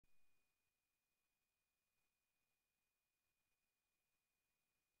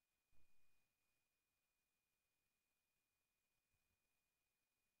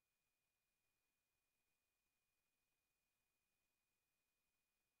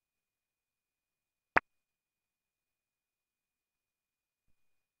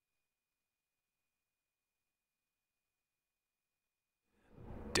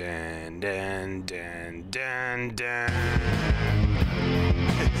dun, dun, dun, dun.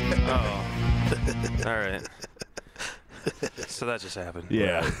 Oh. All right. So that just happened.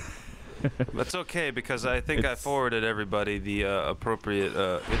 Yeah. That's okay, because I think I forwarded everybody the appropriate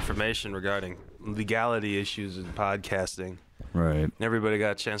information regarding legality issues in podcasting. Right. Everybody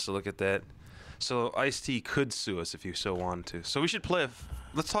got a chance to look at that. So Ice-T could sue us if you so wanted to. So we should play.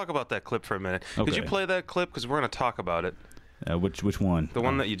 Let's talk about that clip for a minute. Okay. Could you play that clip? Because we're going to talk about it. Which one? The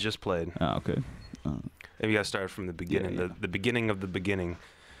one that you just played. Oh, okay. Maybe you got to start from the beginning. Yeah. The beginning of the beginning.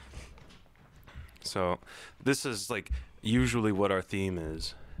 So this is like usually what our theme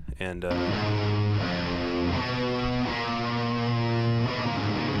is. And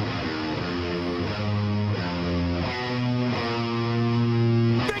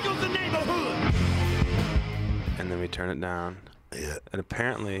and then we turn it down. Yeah. And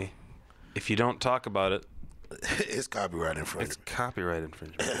apparently, if you don't talk about it, It's copyright infringement. it's copyright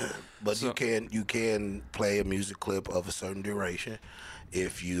infringement. But So- you can play a music clip of a certain duration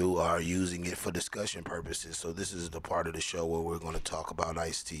if you are using it for discussion purposes. So this is the part of the show where we're going to talk about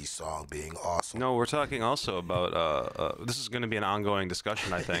Ice-T's song being awesome. No, we're talking also about, this is going to be an ongoing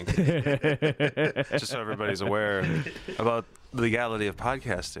discussion, I think, just so everybody's aware, about the legality of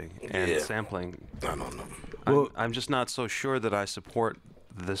podcasting and Yeah. sampling. I don't know. I'm just not so sure that I support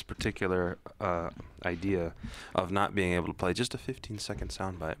this particular idea of not being able to play just a 15-second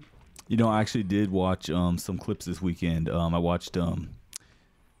soundbite. You know, I actually did watch some clips this weekend. I watched on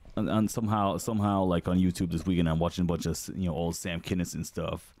somehow like on YouTube this weekend. I'm watching a bunch of old Sam Kinison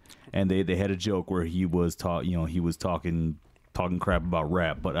stuff, and they had a joke where he was talking crap about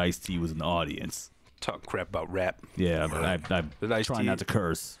rap, but Ice-T was in the audience. Talk crap about rap. Yeah, but I Did Ice-T- try not to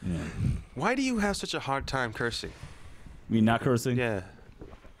curse. Yeah. Why do you have such a hard time cursing? I mean, not cursing. Yeah.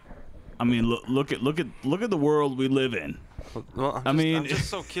 I mean, look at the world we live in. Well, I mean- I'm just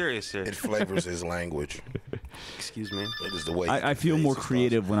so curious here. It flavors his language. Excuse me. It is the way I feel he more conveys his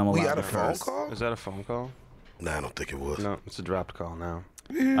creative when I'm thoughts. We allowed got a to phone curse. call? Is that a phone call? No, I don't think it was. No, it's a dropped call now.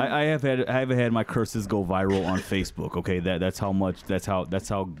 I have had my curses go viral on Facebook. Okay, that's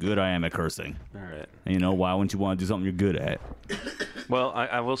how good I am at cursing. All right. And you know, why wouldn't you want to do something you're good at? Well,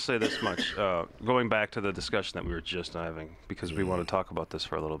 I will say this much. Going back to the discussion that we were just having, because we want to talk about this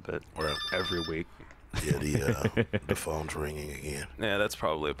for a little bit Well, every week. yeah, the phone's ringing again. Yeah, that's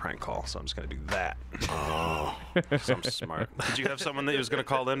probably a prank call, so I'm just going to do that. Oh, So I'm smart. Did you have someone that was going to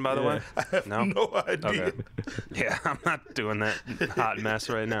call in, by the way? No? no idea. Okay. Yeah, I'm not doing that hot mess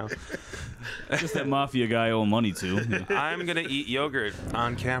right now. Just that mafia guy I owe money to. I'm going to eat yogurt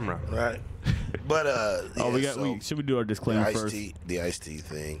on camera. Right. But Should we do our disclaimer first? The Ice-T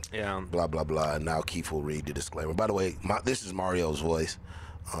thing. Yeah. Blah blah blah. And now Keith will read the disclaimer. By the way, this is Mario's voice.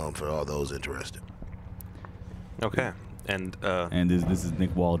 For all those interested. Okay. And this is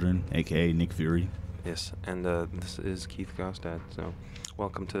Nick Waldron, aka Nick Fury. yes, and this is Keith Gostad. So,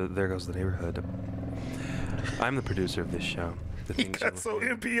 welcome to There Goes the Neighborhood. I'm the producer of this show. The He things got you- so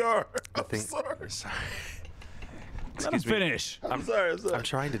NPR. the I'm thing- sorry. Sorry. Let him Excuse me. finish. I'm sorry. I'm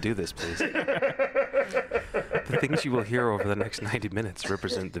trying to do this, please. The things you will hear over the next 90 minutes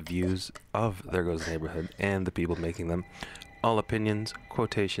represent the views of There Goes the Neighborhood and the people making them. All opinions,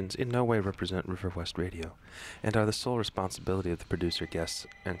 quotations in no way represent River West Radio and are the sole responsibility of the producer, guests,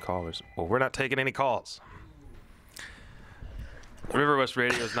 and callers. Well, we're not taking any calls. River West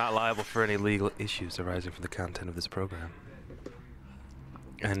Radio is not liable for any legal issues arising from the content of this program.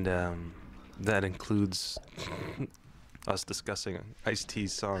 And that includes us discussing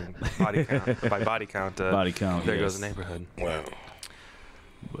Ice-T's song Body Count. By Body Count, Body Count, There yes. Goes the Neighborhood. Wow.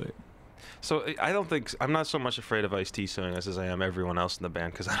 But So I don't think I'm not so much afraid of Ice-T suing us as I am everyone else in the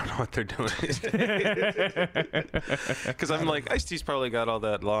band, because I don't know what they're doing. Because I'm like, Ice-T's probably got all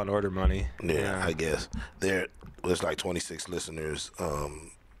that Law and Order money. Yeah, I guess there's like 26 listeners,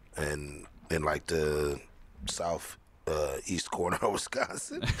 and in like the south east corner of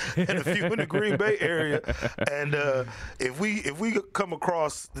Wisconsin, and a few in the Green Bay area. And if we come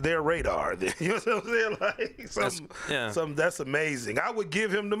across their radar, then, you know what I'm saying? Like that's amazing. I would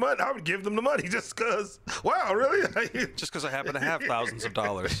give him the money. I would give them the money just because. Wow, really? Just because I happen to have thousands of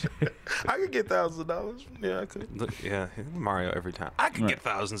dollars. I could get thousands of dollars. Yeah, I could. Look, yeah, Mario every time. I could get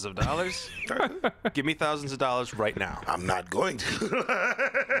thousands of dollars. Give me thousands of dollars right now. I'm not going to.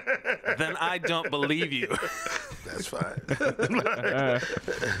 Then I don't believe you. That's fine.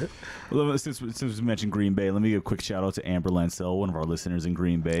 well, since we mentioned Green Bay, let me give a quick shout out to Amber Lancel, one of our listeners in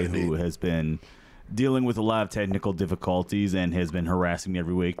Green Bay, who has been dealing with a lot of technical difficulties and has been harassing me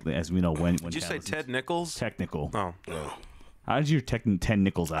every week. As we know, when Did you say Ted Nichols? Technical. Oh. No. How did you take 10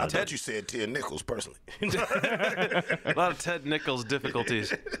 nickels out I of it? thought you said 10 nickels, personally. A lot of Ted Nichols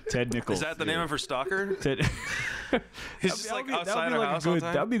difficulties. Ted Nichols. Is that the name of her stalker? Ted? He's just like outside her house all the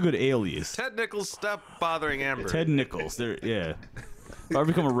time. That'd be a good alias. Ted Nichols, stop bothering Amber. Ted Nichols. Yeah. If I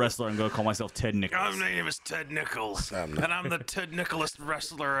become a wrestler, I'm gonna call myself Ted Nichols. My name is Ted Nichols, I'm not. and I'm the Ted Nicholas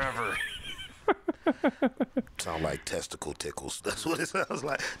wrestler ever. Sound like testicle tickles. That's what it sounds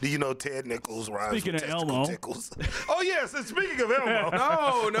like. Do you know Ted Nichols rhymes Speaking with of testicle Elmo. tickles? Oh yes, and speaking of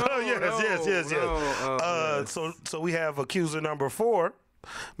Elmo. No, yes. So we have accuser number 4.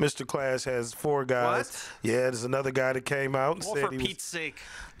 Mr. Clash has 4 guys. What? Yeah, there's another guy that came out and Well, said for he was Pete's sake.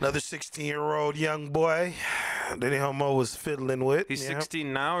 another 16-year-old young boy that Elmo was fiddling with. He's Yeah.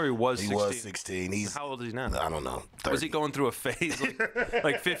 16 now, or he was 16? He was 16. He's How old is he now? I don't know. 30. Was he going through a phase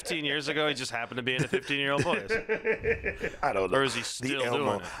like 15 years ago? He just happened to be in a 15-year-old voice. I don't know. Or is he still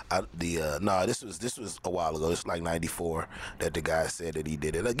doing it? No, this was a while ago. It's like 94 that the guy said that he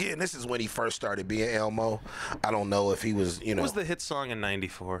did it. Again, this is when he first started being Elmo. I don't know if he was, What was the hit song in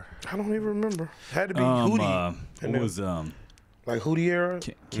 '94? I don't even remember. Had to be Hootie. What was Like Hootie era?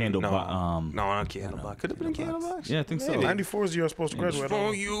 Candle? No, Bo- not Candlebox. Could have been Candlebox. Yeah, I think so. 94 is the year I was supposed to graduate.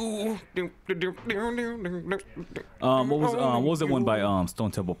 For you. What was that one by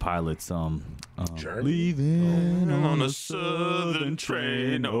Stone Temple Pilots? Journey? Leaving On a southern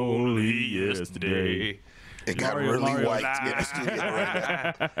train only yesterday. It got Mario, really Mario. white in the studio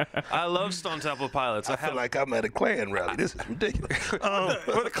right now. I love Stone Temple Pilots. I feel like I'm at a Klan rally. This is ridiculous.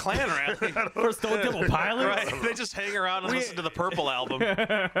 What a Klan rally. For Stone Temple Pilots? Right. They just hang around and listen to the Purple album.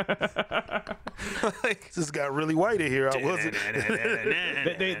 This got really white in here. I wasn't.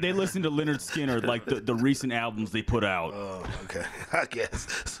 They listened to Leonard Skinner, like the recent albums they put out. Oh, okay. I guess.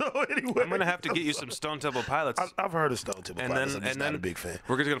 So anyway, I'm gonna have to get you some Stone Temple Pilots. I've heard of Stone Temple And Pilots. then, I'm just and not then a big fan.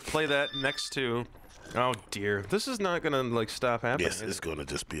 we're gonna play that next to. Oh dear, this is not gonna like stop happening. Yes, it's gonna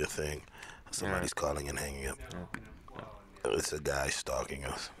just be a thing. Somebody's calling and hanging up. It's a guy stalking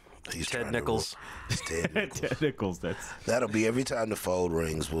us. He's Ted trying to Nichols. It's Ted Nichols. Ted Nichols, that's That'll be every time the phone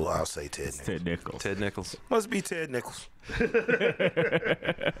rings. I'll say Ted Nichols. Ted Nichols. Ted Nichols. Must be Ted Nichols.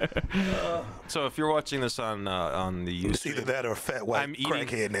 So if you're watching this on the It's either YouTube, that or a fat white I'm eating-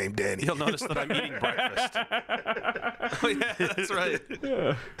 crackhead named Danny. you'll notice that I'm eating breakfast. Oh yeah, that's right.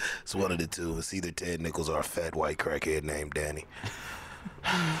 It's one of the two. It's either Ted Nichols or a fat white crackhead named Danny.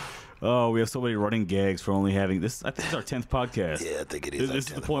 Oh, we have so many running gags for only having this. I think it's our 10th podcast. Yeah, I think it is. This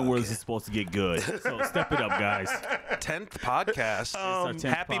is the point where this is supposed to get good. So step it up, guys. 10th podcast. Our 10th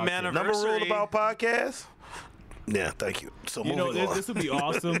Happy podcast. man Number rule anniversary. about podcasts? Yeah, thank you. So You know, moving on. this would be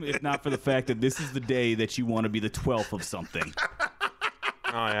awesome if not for the fact that this is the day that you want to be the 12th of something.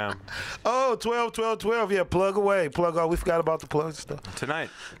 Oh yeah. Oh, 12. Yeah, plug away. Plug on. We forgot about the plug stuff. Tonight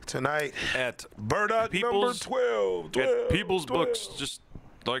Tonight, at Burdock number People's- 12. at People's Books, just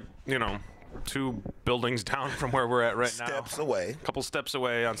like 2 buildings down from where we're at right now. Steps away. A couple steps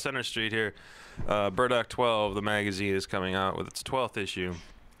away on Center Street here. Burdock 12, the magazine, is coming out with its 12th issue.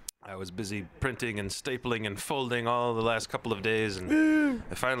 I was busy printing and stapling and folding all the last couple of days, and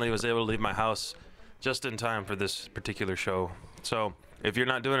I finally was able to leave my house just in time for this particular show. So if you're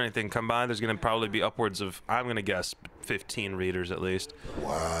not doing anything, come by. There's going to probably be upwards of, I'm going to guess, 15 readers at least.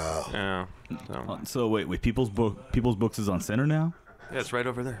 Wow. Yeah. So, So wait, People's Books is on center now? yeah, it's right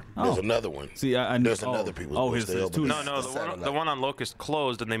over there. There's another one. See, I There's another People's Books. His, They his opened two. it. No, The the satellite. one on Locust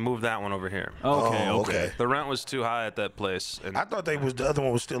closed, and they moved that one over here. Okay, Oh, okay, okay. The rent was too high at that place, and I thought the other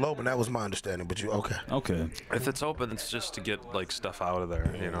one was still open. That was my understanding. But you okay? okay. if it's open, it's just to get like stuff out of there.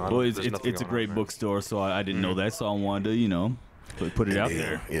 I Well, don't- it's there's nothing it's a going great on there. bookstore, so I didn't know that, so I wanted to put it out Indeed,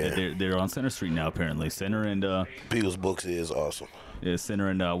 there. yeah. They're on Center Street now, apparently. Center and People's Books is awesome. Center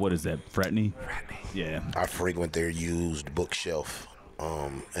and what is that? Fratney. Yeah. I frequent their used bookshelf,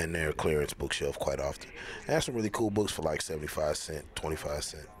 and their clearance bookshelf quite often. They have some really cool books for like 75 cents, 25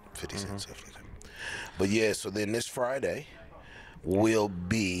 cents, 50 cents, stuff like that. But yeah, so then this Friday will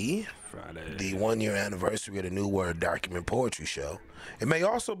be the 1-year anniversary of the New Word Document Poetry Show. It may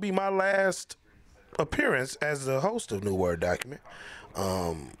also be my last appearance as the host of New Word Document.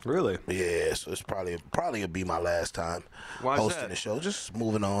 Really? Yeah, so it's probably will be my last time Why is hosting that? the show. Just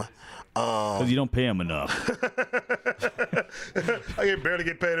moving on. Because you don't pay them enough. I can barely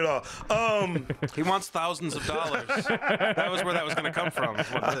get paid at all. He wants thousands of dollars. That was where that was going to come from. is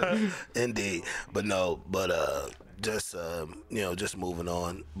what it is. Indeed, just moving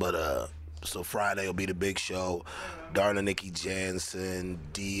on. So Friday will be the big show. Darla Nikki Jansen,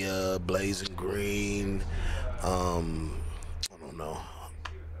 Dia, Blazing Green. I don't know.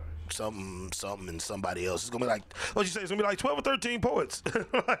 something, and somebody else. It's gonna be like, what you say? It's gonna be like 12 or 13 poets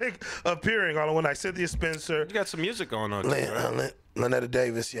like appearing on one night. Cynthia Spencer, You got some music going on, too, right? Lynetta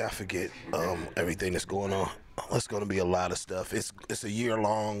Davis. Yeah, I forget everything that's going on. It's going to be a lot of stuff. It's a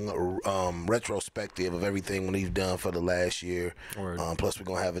year-long retrospective of everything we've done for the last year. Plus, we're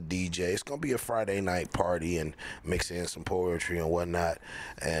going to have a DJ. It's going to be a Friday night party and mix in some poetry and whatnot.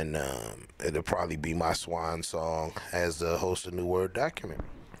 And it'll probably be my swan song as the host of New Word Document.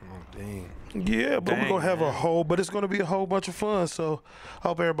 Oh, dang. Yeah, but we're Dang, going to have man. but it's going to be a whole bunch of fun. So I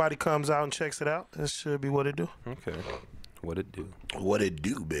hope everybody comes out and checks it out. That should be what it do. Okay. What it do? What it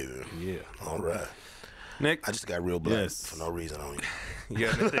do, baby. Yeah. All right. Nick, I just got real black Yes. for no reason. you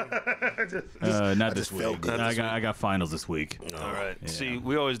got anything? Not this felt week. good I got finals this week. All right. Yeah. See,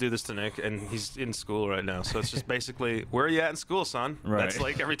 we always do this to Nick, and he's in school right now. So it's just basically, where are you at in school, son? Right. That's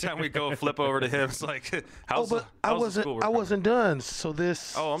like every time we go flip over to him, it's like, how's but the, how's the I wasn't. schoolwork I going? wasn't done. So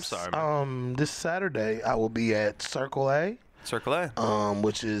this. Oh, I'm sorry, man. This Saturday I will be at Circle A, Circle A.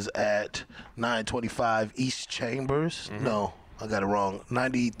 which is at 925 East Chambers. Mm-hmm. No, I got it wrong.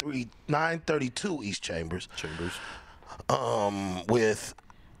 932 East Chambers. Chambers. With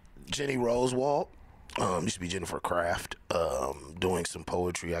Jenny Rosewald. Used to be Jennifer Kraft, doing some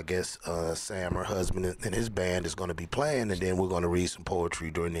poetry. I guess Sam, her husband, and his band is going to be playing, and then we're going to read some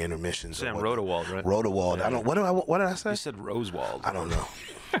poetry during the intermissions. Sam and whatnot. Rodewald, right? Rodewald. Yeah. I don't. What did I say? You said Rosewald. I don't know.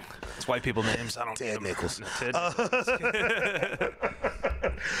 It's white people names. I don't. Ted Nichols. Ted.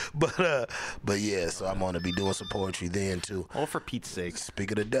 But yeah, so I'm going to be doing some poetry then too. All for Pete's sake.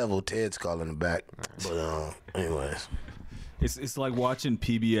 Speak of the devil, Ted's calling him back. But anyways, It's like watching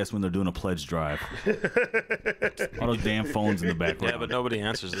PBS when they're doing a pledge drive. All those damn phones in the background. Yeah, but nobody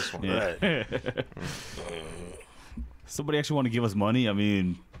answers this one. Yeah. right. Somebody actually want to give us money? I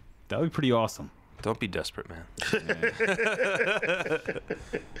mean, that would be pretty awesome. Don't be desperate, man.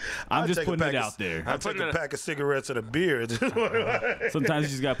 I'm just take a putting it pack of- out there. I take a pack of cigarettes and a beer. Sometimes you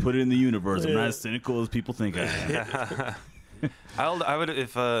just got to put it in the universe. I'm not as cynical as people think I am. I would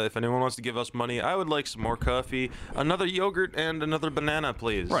if anyone wants to give us money, I would like some more coffee, another yogurt, and another banana,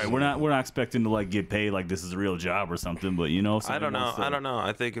 please. Right, we're not expecting to like get paid like this is a real job or something, but you know, I don't know. somebody wants to-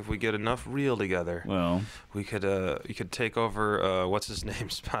 I think if we get enough real together, Well, we could you could take over what's his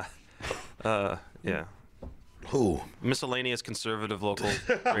name spot. Yeah. Who? Miscellaneous conservative local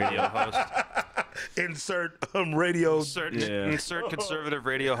radio host. Insert radio. Insert conservative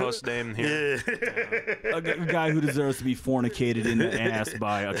radio host name here. Yeah. a guy who deserves to be fornicated in the ass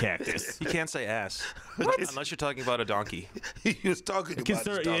by a cactus. You can't say ass unless you're talking about a donkey. He was talking about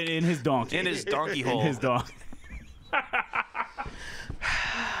his donkey. In his donkey. In his donkey hole. In his donkey.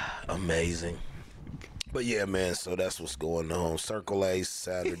 Amazing. But yeah, man, so that's what's going on. Circle A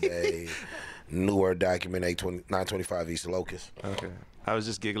Saturday, New Word Document 925 East Locust. Okay. I was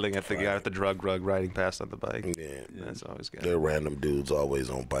just giggling at the guy with the drug rug riding past on the bike. Yeah. That's always good. They're random dudes always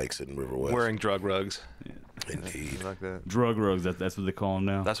on bikes in River West. Wearing drug rugs. Indeed. Like that. Drug rugs. That's what they call them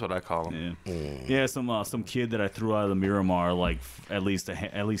now. That's what I call them. Yeah, yeah. Some kid that I threw out of the Miramar like at least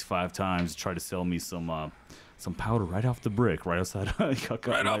 5 times tried to sell me some powder right off the brick right outside Right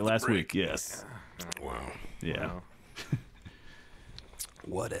off the last brick. week. Yes. Wow. Yeah. Wow.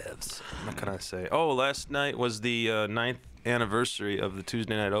 Whatevs. What can I say? Oh, last night was the 9th anniversary of the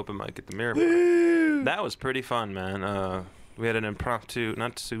Tuesday night open mic at the Miramar. That was pretty fun, man. We had an impromptu,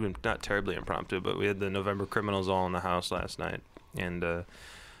 not terribly impromptu, but we had the November Criminals all in the house last night, and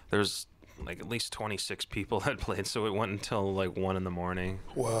there's like at least 26 people that played, so it went until like 1 in the morning.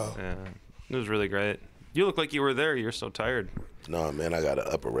 Wow. Yeah, it was really great. You look like you were there. You're so tired. No, man, I got an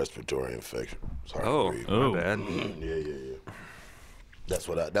upper respiratory infection. It's hard to Oh, breathe. Oh. my bad. Yeah.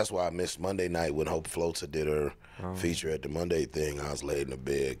 That's why I missed Monday night when Hope Floatza did her feature at the Monday thing. I was laid in the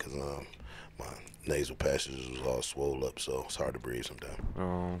bed because my nasal passages was all swole up, so it's hard to breathe sometimes.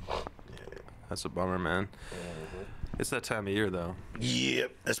 Oh, that's a bummer, man. It's that time of year, though.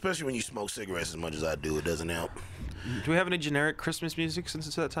 Yep, especially when you smoke cigarettes as much as I do, it doesn't help. Do we have any generic Christmas music since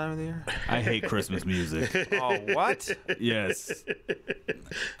it's that time of the year? I hate Christmas music. Oh, what? Yes.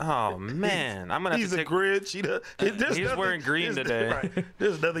 Oh, man. I'm going to have He's to a take... Grinch. He's wearing green today. Right.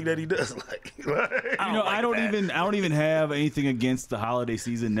 There's nothing that he does like. You know, I don't even have anything against the holiday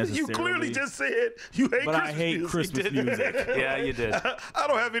season necessarily. You clearly just said you hate but Christmas I hate music. Christmas music. Yeah, you did. I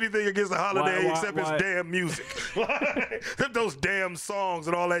don't have anything against the holiday Why- except why- its damn music. Those damn songs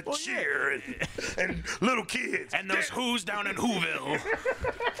and all that cheer and little kids. And those Who's down in Whoville.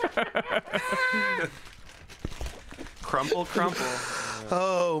 Crumple.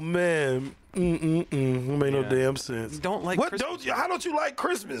 Oh man, it made no damn sense. Don't like what? Christmas. Don't you? How don't you like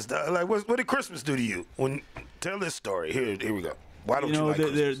Christmas? Dog? Like what did Christmas do to you? Tell this story. Here we go. Why don't You know, like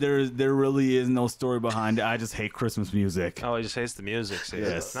Christmas? there really is no story behind it. I just hate Christmas music. Oh, he just hates the music. See?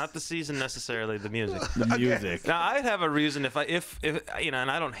 Yes. Not the season necessarily, the music. The music. Now I'd have a reason if you know,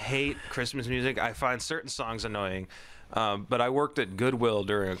 and I don't hate Christmas music. I find certain songs annoying, but I worked at Goodwill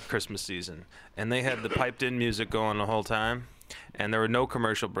during Christmas season, and they had the piped-in music going the whole time, and there were no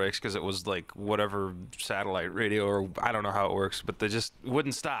commercial breaks because it was like whatever satellite radio or I don't know how it works, but they just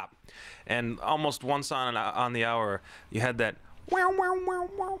wouldn't stop, and almost once on the hour you had that.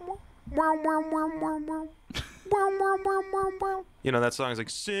 You know, that song is like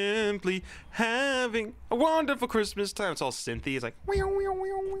simply having a wonderful Christmas time. It's all synthy. It's like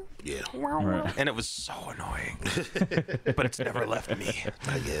Yeah, Right. and it was so annoying, but it's never left me.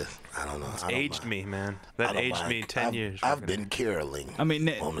 I guess. I don't know. I don't Aged mind. me, man. I That don't aged mind. me 10 I've, years. I've been caroling. I mean,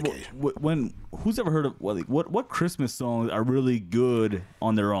 on occasion. when who's ever heard of what Christmas songs are really good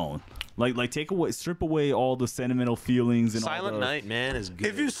on their own? Like strip away all the sentimental feelings and Silent all the, Night, man, is good.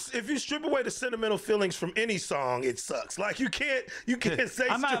 If you strip away the sentimental feelings from any song, it sucks. Like you can't say.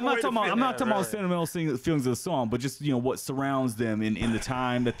 I'm not strip away the talking about feelings. sentimental feelings of the song, but just what surrounds them in the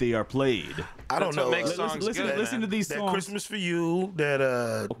time that they are played. I don't That's what know. makes songs listen, good, listen to man. these That songs. Christmas for You,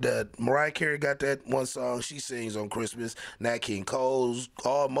 that Mariah Carey got that one song she sings on Christmas. Nat King Cole's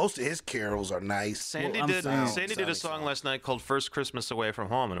most of his carols are nice. Sandy I'm did saying- did a song last night called First Christmas Away from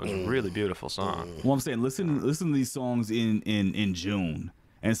Home, and it was a really beautiful song. Well, I'm saying listen to these songs in June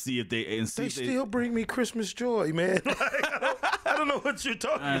and see if they They still bring me Christmas joy, man. Like, I don't know what you're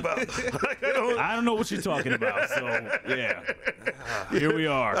talking about. Like, I don't know what you're talking about. So yeah, here we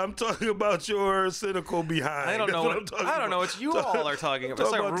are. I'm talking about your cynical behind. I don't That's know what what I'm talking I don't know about. what you all are talking about.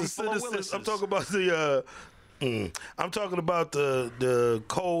 It's like a room full of Willises. I'm talking about I'm talking about the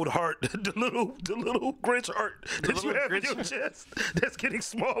cold heart, the little Grinch heart that you little have in your Grinch- chest that's getting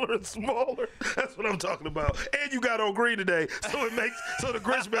smaller and smaller. That's what I'm talking about. And you got on green today, so the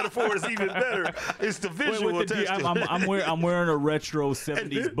Grinch metaphor is even better. It's the visual With the deer, attached I'm wearing a retro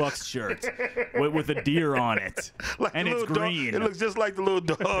 70s Bucks shirt with a deer on it, like and the it's little dog- green. it looks just like the little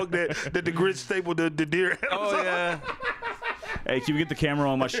dog that the Grinch stapled the deer. Oh yeah. Hey, can we get the camera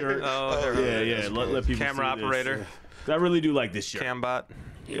on my shirt? Oh, there yeah. Let people Camera see this. operator. I really do like this shirt. Cambot.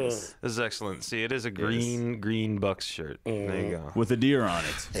 Yes. This is excellent. See, it is a green Bucks shirt. There you go. With a deer on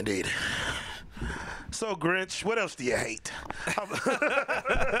it. Indeed. So Grinch, what else do you hate?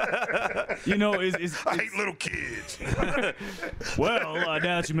 You know, it's I hate little kids. well, now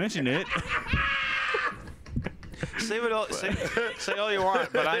that you mention it, Say all you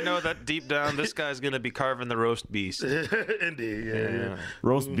want, but I know that deep down this guy's gonna be carving the roast beast. Indeed, yeah.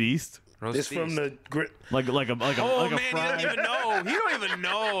 roast beast, Roast It's from beast. the grit. like a Oh like a man, you fried. don't even know. You don't even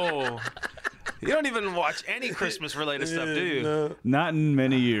know. You don't even watch any Christmas related stuff, do you? No. Not in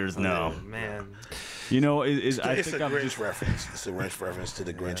many years, no. Man. You know, I It's think a I'm Grinch just. reference. It's a Grinch reference to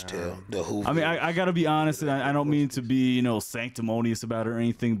the Grinch tale. The Who. I mean, I gotta be honest, and I don't mean to be, sanctimonious about it or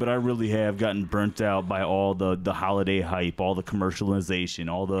anything, but I really have gotten burnt out by all the holiday hype, all the commercialization,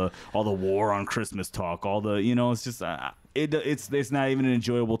 all the war on Christmas talk, all the, it's just, it's not even an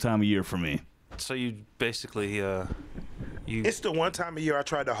enjoyable time of year for me. So you basically It's the one time of year I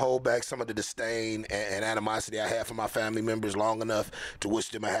tried to hold back some of the disdain and animosity I have for my family members long enough to wish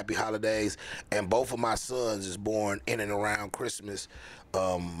them a happy holidays. And both of my sons is born in and around Christmas.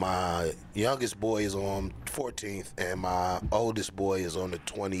 My youngest boy is on 14th, and my oldest boy is on the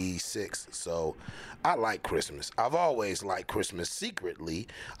 26th. So I like Christmas. I've always liked Christmas secretly.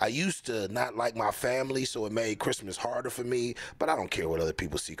 I used to not like my family, so it made Christmas harder for me. But I don't care what other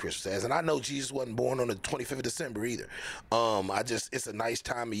people see Christmas as. And I know Jesus wasn't born on the 25th of December either. It's a nice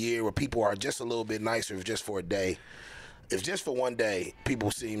time of year where people are just a little bit nicer if just for a day. If just for one day,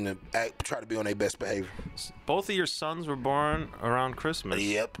 people seem to try to be on their best behavior. both of your sons were born around Christmas.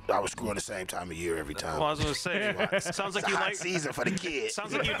 Yep, I was screwing the same time of year every time. Well, I was gonna say, it sounds like It's a you hot like. season for the kids.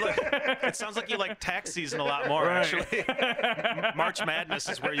 Sounds like you like. It sounds like you like tax season a lot more. Actually, March Madness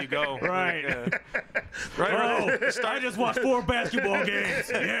is where you go. Right. Right. Oh, I just watched 4 basketball games.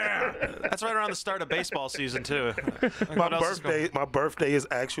 Yeah. That's right around the start of baseball season too. My birthday is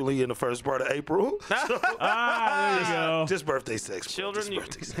actually in the first part of April. Ah, there you go. Just birthday sex. bro. Children, Just you-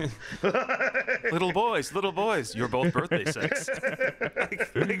 birthday sex. little boys, you're both birthday sex.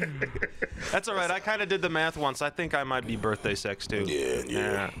 That's all right. I kind of did the math once. I think I might be birthday sex too.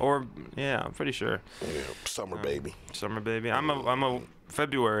 Yeah. I'm pretty sure. Yeah, summer baby. Summer baby. I'm a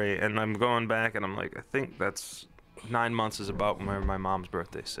February, and I'm going back, and I'm like, I think that's 9 months is about where my mom's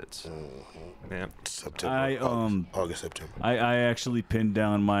birthday sits. Yeah. September. August, September. I actually pinned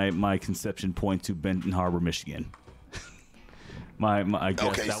down my conception point to Benton Harbor, Michigan. I guess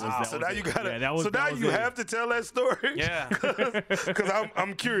Okay, that so was now it. you gotta. Yeah, that was, so now that was you it. have to tell that story. Yeah. Because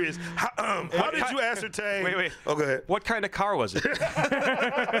I'm curious. How did you ascertain? Wait. Oh, go ahead. What kind of car was it?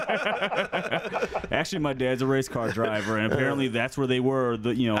 Actually, my dad's a race car driver, and apparently that's where they were,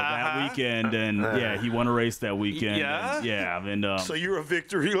 that weekend. And yeah, he won a race that weekend. Yeah? And, yeah, and So you're a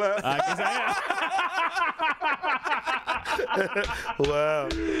victory lap. I guess Wow.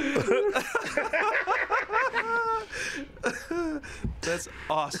 That's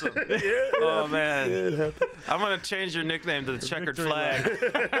awesome. Oh man, I'm gonna change your nickname to the checkered Victory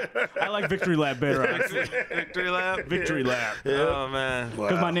flag. I like Victory Lap better. Actually. Victory lap. Victory Lap. Oh man,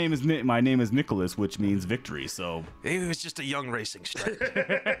 Because my name is Nicholas, which means victory. So he was just a young racing stripe.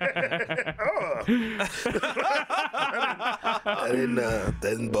 That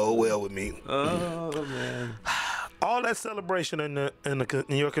didn't bode well with me. Oh man. All that celebration in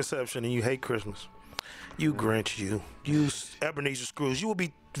your conception, and you hate Christmas. You Grinch, you Ebenezer Scrooge. You will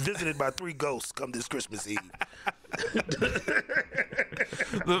be visited by 3 ghosts come this Christmas Eve.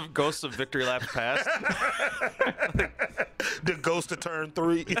 The ghosts of Victory Lap past. The ghost of turn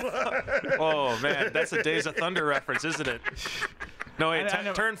 3. Oh man, that's a Days of Thunder reference, isn't it? No wait, I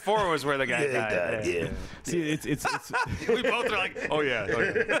never- turn 4 was where the guy died. Yeah. see, it's We both are like, oh yeah.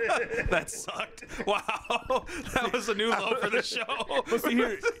 That sucked. Wow, that was a new low for the show. But see,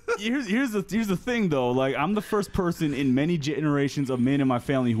 here's the thing though. Like, I'm the first person in many generations of men in my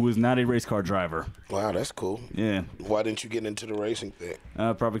family who is not a race car driver. Wow, that's cool. Yeah, Why didn't you get into the racing thing?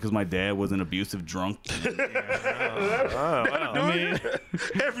 probably because my dad was an abusive drunk. Oh, wow. I mean,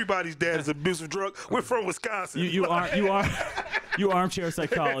 Everybody's dad is abusive drunk. We're from Wisconsin. you armchair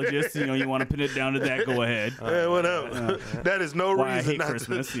psychologist. You want to pin it down to that? Go ahead. Whatever. That is no Why I reason hate not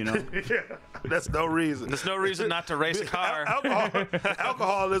Christmas. to. Yeah, that's no reason. There's no reason not to race a car.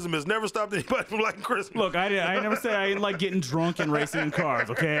 Alcoholism has never stopped anybody from liking Christmas. Look, I never say I didn't like getting drunk and racing in cars.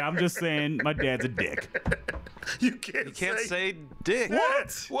 Okay, I'm just saying my dad's a dick. You can't say Dick.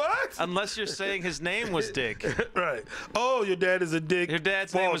 What? Unless you're saying his name was Dick. Right. Oh, your dad is a dick. Your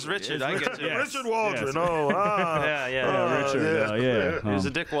dad's name was Waldron. Richard. I get you. Yes. Richard Waldron. Yes. Oh, Yeah. Richard. yeah. He was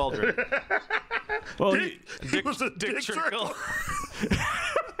a Dick Waldron. Well, He was a dick trickle.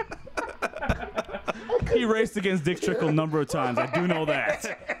 he raced against Dick Trickle a number of times. I do know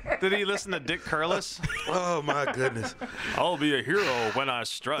that. Did he listen to Dick Curlis? Oh my goodness. I'll be a hero when I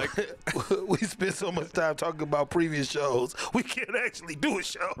strike. We spent so much time talking about previous shows. We can't actually do a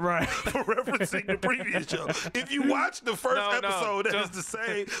show Right. for referencing the previous show. If you watch the first episode, that is the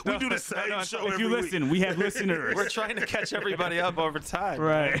same. We do the same show If every you week. listen, we have listeners. We're trying to catch everybody up over time.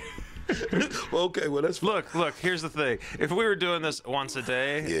 Right. Okay, well that's Look, here's the thing. If we were doing this once a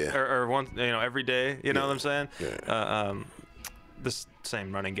day, Yeah. or once, every day, you know what I'm saying? Yeah. This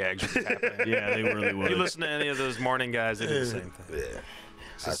same running gags would be happening. Yeah, they really would. You listen to any of those morning guys, they do the same thing. Yeah.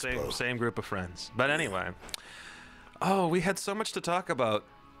 It's the I same suppose. same group of friends. But anyway, we had so much to talk about.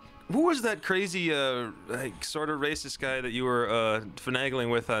 Who was that crazy, sort of racist guy that you were finagling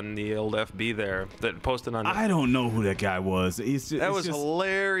with on the old FB there that posted on? I don't know who that guy was. That was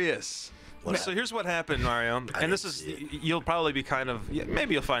hilarious. So here's what happened, Mario, and this is you'll probably be kind of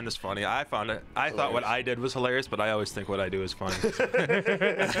maybe you'll find this funny. I found it. I thought what I did was hilarious, but I always think what I do is funny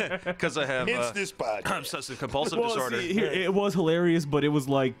because I have Hence this podcast. obsessive compulsive Well, disorder. see, it was hilarious, but it was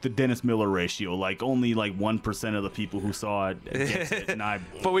like the Dennis Miller ratio. Like only like 1% of the people who saw it gets it, and I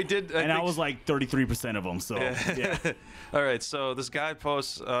But we did, I was like 33% of them. So yeah. All right, so this guy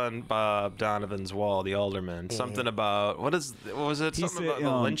posts on Bob Donovan's wall, the alderman, something about what was it? He Something said, about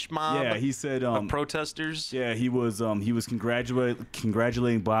the lynch mob. Yeah, he said of protesters. Yeah, he was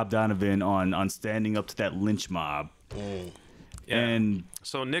congratulating Bob Donovan on standing up to that lynch mob. Yeah. And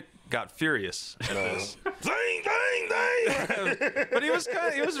So Nick got furious at this. Zing, zing, zing. But he was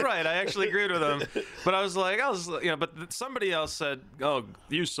right. I actually agreed with him. But I was like, but somebody else said, "Oh,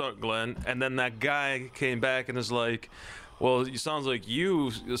 you suck, Glenn." And then that guy came back and was like, "Well, it sounds like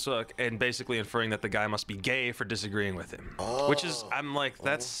you suck," and basically inferring that the guy must be gay for disagreeing with him. Which is, I'm like,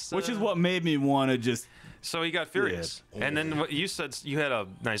 that's which is what made me want to just. So he got furious. And then what you said, you had a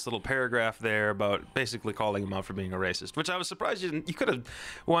nice little paragraph there about basically calling him out for being a racist, which I was surprised you didn't. You could have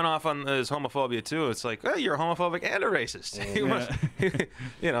went off on his homophobia too. It's like, well, you're homophobic and a racist.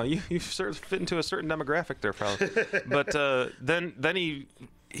 You sort of fit into a certain demographic there, probably. But then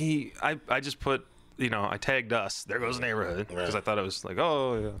I just put, I tagged us. There goes neighborhood, because I thought it was like,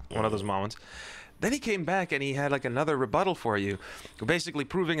 one of those moments. Then he came back and he had like another rebuttal for you, basically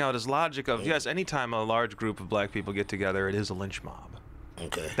proving out his logic of, yes, anytime a large group of black people get together, it is a lynch mob.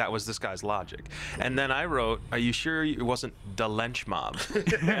 Okay. That was this guy's logic. And then I wrote, are you sure it wasn't the lynch mob?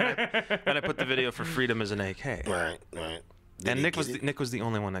 and I put the video for Freedom as an AK. Right. And he Nick get it? Nick was the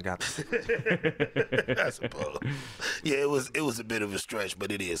only one that got this. I suppose. Yeah, it was a bit of a stretch,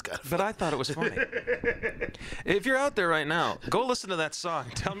 but it is kind of. But I thought it was funny. If you're out there right now, go listen to that song.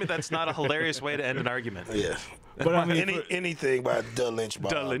 Tell me that's not a hilarious way to end an argument. Yeah. But I mean, Anything by Duh Lynch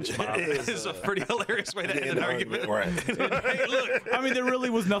Mob. Duh Lynch Mob is a pretty hilarious way to end an argument. Right. Hey, look. I mean, there really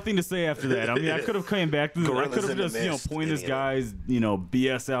was nothing to say after that. I mean, I could have came back to this. I Gorillas could have in the just, Mist, pointed this any of guy's,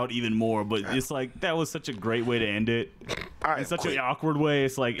 BS out even more. But it's like, that was such a great way to end it. All right, In such quick. an awkward way.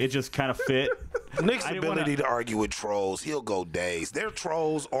 It's like, it just kind of fit. Nick's I didn't ability wanna- to argue with trolls, he'll go days. There are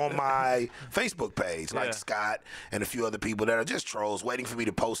trolls on my Facebook page, like Yeah. Scott and a few other people that are just trolls waiting for me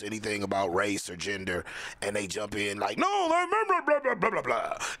to post anything about race or gender, and they jump in like, no, I remember blah, blah, blah, blah,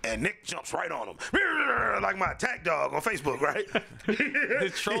 blah. And Nick jumps right on them. Like my attack dog on Facebook, right?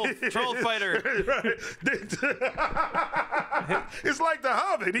 Troll fighter. It's like the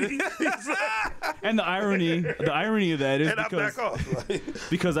Hobbit. He's like, And the irony of that is and I back off.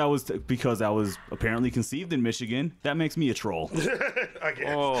 because I was apparently conceived in Michigan. That makes me a troll I guess.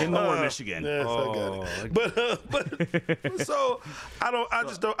 Oh. in Lower Michigan. Yes, I got it. But so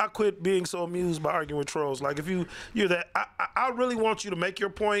I quit being so amused by arguing with trolls. Like if you're that, I really want you to make your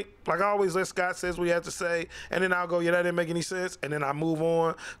point. Like I always let Scott says what he has to say, and then I'll go, yeah, that didn't make any sense, and then I move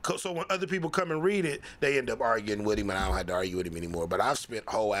on. So when other people come and read it, they end up arguing with him, and I don't have to argue with him anymore. But I've spent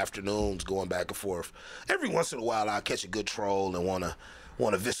whole afternoons going back and forth. Every once in a while, I'll catch a good troll and want to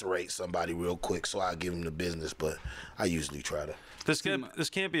eviscerate somebody real quick, so I give them the business. But I usually try to. This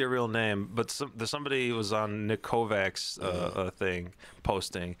can't be a real name, but somebody was on Nick Kovac's thing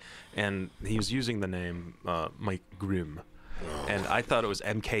posting, and he was using the name Mike Grimm. And I thought it was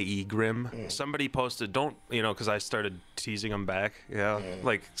MKE Grimm. Somebody posted, because I started teasing him back.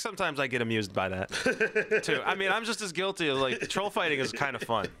 Like sometimes I get amused by that too. I mean, I'm just as guilty of like troll fighting is kind of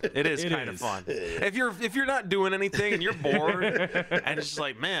fun. It is kind of fun. If you're not doing anything and you're bored and it's just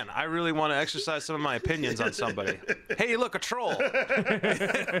like, man, I really want to exercise some of my opinions on somebody. Hey, look, a troll.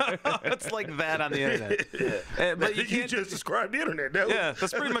 It's like that on the internet. But you You can't. just described the internet. Yeah,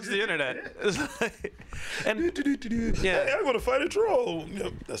 that's pretty much the internet. And yeah. Hey, I'm gonna fight a troll. Yeah,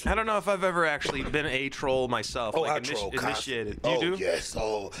 that's I don't know if I've ever actually been a troll myself. Oh, like I troll initiated. constantly. You do? Yes.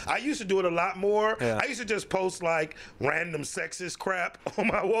 Oh, I used to do it a lot more. Yeah. I used to just post like random sexist crap on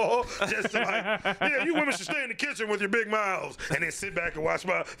my wall, just to like, yeah, you women should stay in the kitchen with your big mouths, and then sit back and watch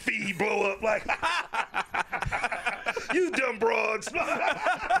my feed blow up. Like, you dumb broads.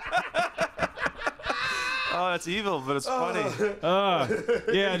 Oh, that's evil, but it's funny.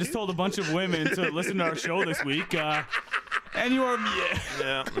 Yeah, I just told a bunch of women to listen to our show this week. And you are,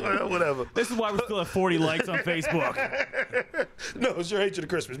 Yeah. Well, whatever. this is why we still have 40 likes on Facebook. No, it's your hatred of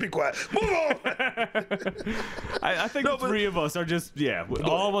Christmas. Be quiet. Move on. I think the three of us are just,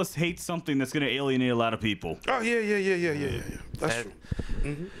 all of us hate something that's going to alienate a lot of people. Oh yeah. That's true.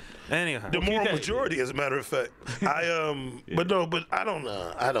 Anyhow. The moral majority, as a matter of fact. But I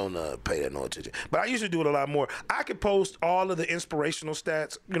don't pay that no attention. But I used to do it a lot more. I could post all of the inspirational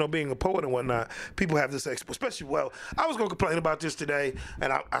stats, being a poet and whatnot. People have this especially, I was gonna complain about this today,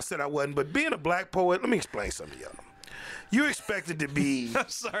 and I said I wasn't, but being a black poet, let me explain something to y'all. You're expected to be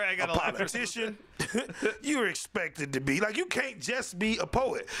Sorry, I got a politician. You're expected to be like, you can't just be a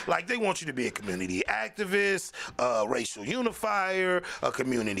poet. Like they want you to be a community activist, a racial unifier, a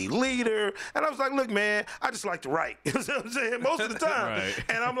community leader. And I was like, look, man, I just like to write. You know what I'm saying? Most of the time. Right.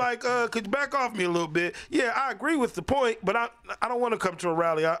 And I'm like, could you back off me a little bit? Yeah, I agree with the point, but I don't want to come to a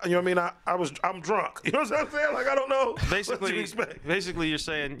rally. You know what I mean? I'm drunk. You know what I'm saying? Like I don't know what to expect. Basically, you're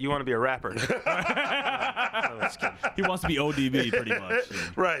saying you want to be a rapper. He wants to be ODB, pretty much.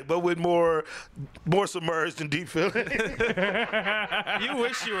 Right, but with more submerged and deep feeling. You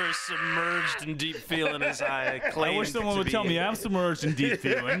wish you were submerged in deep feeling, as I claim. I wish someone would tell me I'm submerged in deep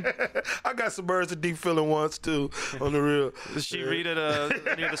feeling. I got submerged in deep feeling once too, on the real. Does she read it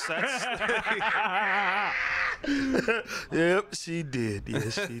near the sets? Yep, she did.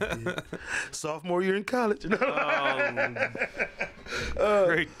 Yes, she did. Sophomore year in college.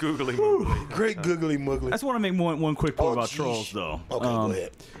 Great googly moogly. Great googly muggly. I just want to make one quick point about geez. trolls, though. Okay, go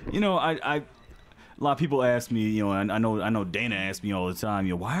ahead. A lot of people ask me, and I know Dana asks me all the time,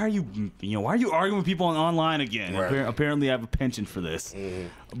 why are you arguing with people online again? Right. Apparently, I have a penchant for this.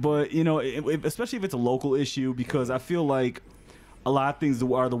 But especially if it's a local issue, because I feel like a lot of things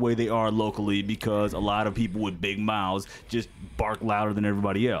are the way they are locally because a lot of people with big mouths just bark louder than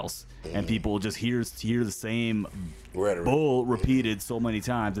everybody else, and people just hear the same Rhetoric. bull repeated so many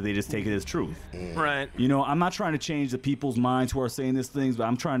times that they just take it as truth. Right. You know, I'm not trying to change the people's minds who are saying these things, but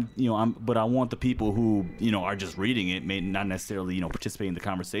I'm trying, but I want the people who, are just reading it, may not necessarily, participating in the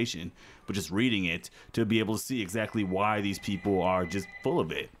conversation, but just reading it to be able to see exactly why these people are just full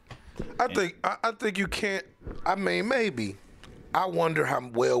of it. I think you can't. I mean, maybe. I wonder how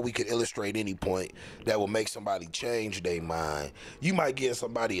well we could illustrate any point that will make somebody change their mind. You might give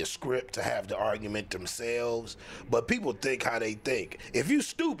somebody a script to have the argument themselves, but people think how they think. If you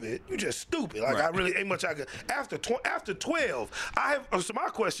stupid, you just stupid. Like, Right. I really ain't much I could. After 12, so my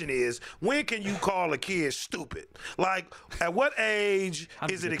question is, when can you call a kid stupid? Like, at what age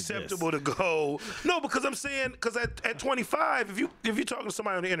is it acceptable to go? No, because I'm saying, because at 25, if you're talking to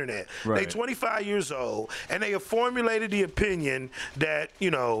somebody on the internet, they Right. 25 years old, and they have formulated the opinion that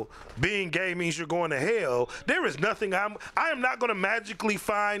being gay means you're going to hell. There is nothing I am not going to magically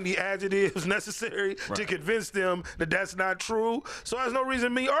find the adjectives necessary to convince them that that's not true. So there's no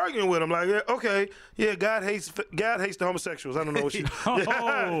reason me arguing with them. Like, yeah, okay, yeah, God hates the homosexuals. I don't know what you.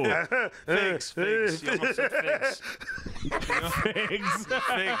 Figs. You almost said figs. Figs.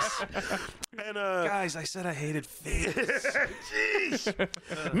 And Guys, I said I hated figs.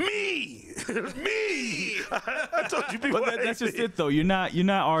 jeez, me. I told you people. But that's just it, though. You're not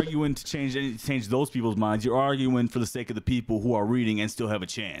arguing to change those people's minds. You're arguing for the sake of the people who are reading and still have a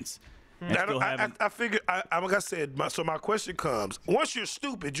chance. I figured, like I said, so my question comes, once you're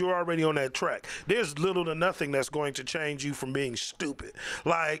stupid, you're already on that track. There's little to nothing that's going to change you from being stupid.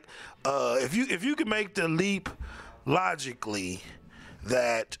 Like, if you can make the leap logically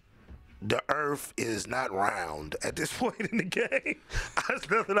that the earth is not round at this point in the game, there's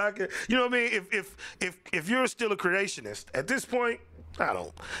nothing I can, you know what I mean? If you're still a creationist, at this point,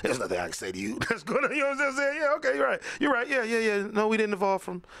 there's nothing I can say to you that's gonna, you know what I'm saying? Yeah, okay, you're right. Yeah. No, we didn't evolve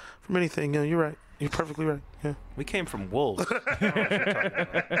from anything. You're right. You're perfectly right. Yeah. We came from wolves.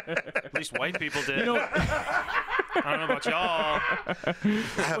 At least white people did. I don't know about y'all.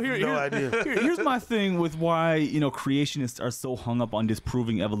 I have no idea. Here's my thing with why creationists are so hung up on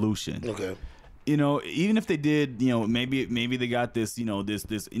disproving evolution. Okay. Even if they did, maybe they got this,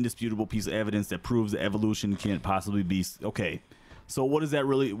 this indisputable piece of evidence that proves that evolution can't possibly be okay. So what does that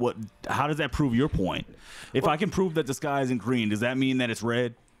really? How does that prove your point? If I can prove that the sky isn't green, does that mean that it's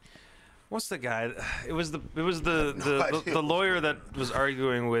red? What's the guy? It was the lawyer that was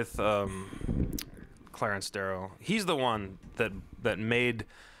arguing with Clarence Darrow. He's the one that made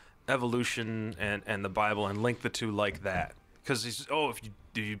evolution and the Bible and linked the two like that. Because he's if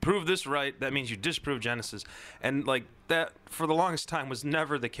you prove this right, that means you disprove Genesis, and like that for the longest time was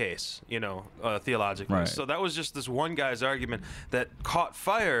never the case, theologically. Right. So that was just this one guy's argument that caught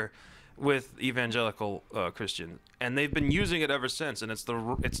fire with evangelical Christians, and they've been using it ever since. And it's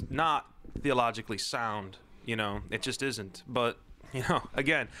not theologically sound, it just isn't. But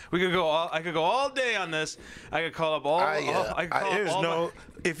again, I could go all day on this. I could call up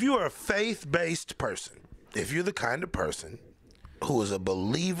if you are a faith-based person, if you're the kind of person who is a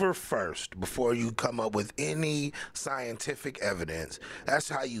believer first before you come up with any scientific evidence, that's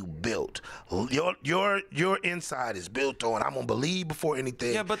how you built. Your inside is built on I'm gonna believe before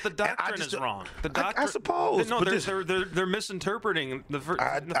anything. Yeah, but the doctrine is wrong. The doctrine, I suppose. No, but they're misinterpreting the first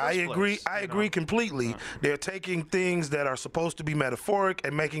I agree. place, I agree completely. They're taking things that are supposed to be metaphoric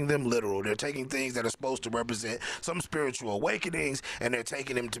and making them literal. They're taking things that are supposed to represent some spiritual awakenings, and they're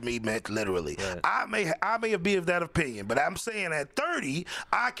taking them to be meant literally. Right. I may be of that opinion, but I'm saying at 30,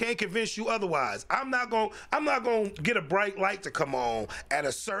 I can't convince you otherwise. I'm not gonna get a bright light to come on at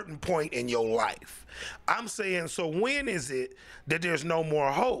a certain point in your life. I'm saying, so when is it that there's no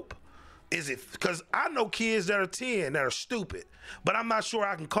more hope? Is it because I know kids that are 10 that are stupid, but I'm not sure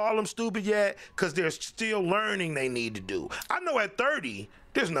I can call them stupid yet because they're still learning they need to do. I know at 30,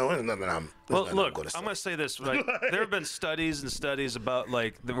 there's nothing I'm look, going to say. I'm going to say this. Right? There have been studies and studies about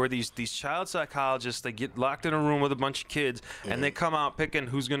where these child psychologists, they get locked in a room with a bunch of kids and they come out picking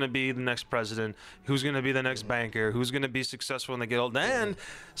who's going to be the next president, who's going to be the next banker, who's going to be successful when they get old. And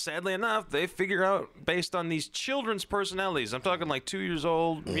sadly enough, they figure out based on these children's personalities. I'm talking like 2 years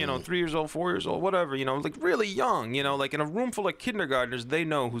old, 3 years old, 4 years old, whatever, like really young, like in a room full of kindergartners, they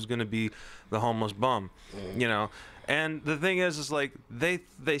know who's going to be the homeless bum, And the thing is like they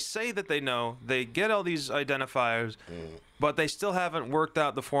say that they know, they get all these identifiers, but they still haven't worked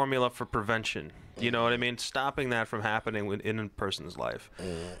out the formula for prevention. You know what I mean? Stopping that from happening in a person's life.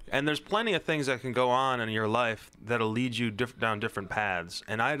 And there's plenty of things that can go on in your life that'll lead you down different paths.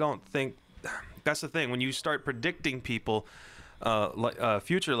 And I don't think that's the thing. When you start predicting people,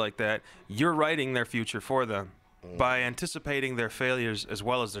 future like that, you're writing their future for them by anticipating their failures as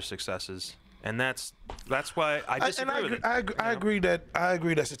well as their successes. And that's why I disagree with it. I agree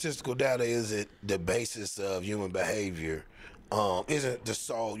that statistical data isn't the basis of human behavior. Isn't the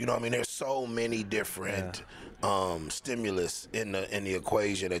soul? You know what I mean? There's so many different stimulus in the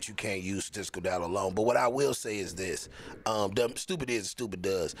equation that you can't use statistical data alone. But what I will say is this: stupid is, stupid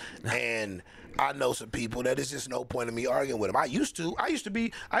does, and I know some people that it's just no point in me arguing with them. I used to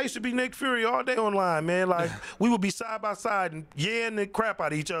be Nick Fury all day online, man. Like we would be side by side and yelling the crap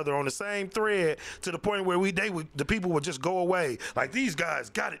out of each other on the same thread to the point where the people would just go away. Like these guys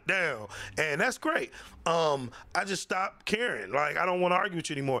got it down, and that's great. I just stopped caring. Like I don't want to argue with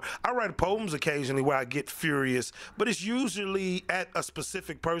you anymore. I write poems occasionally where I get furious, but it's usually at a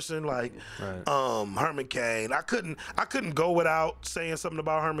specific person, like Herman Cain. I couldn't go without saying something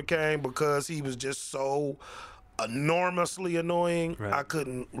about Herman Cain because he was just so enormously annoying. Right. I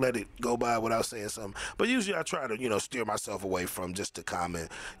couldn't let it go by without saying something. But usually I try to, steer myself away from just to comment.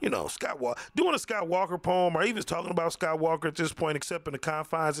 Scott Walker, doing a Scott Walker poem or even talking about Scott Walker at this point, except in the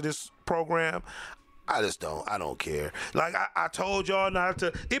confines of this program, I don't care. Like I told y'all not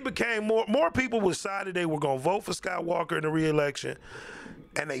to. It became more people decided they were gonna vote for Scott Walker in the re-election,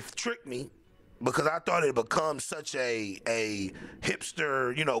 and they tricked me because I thought it become such a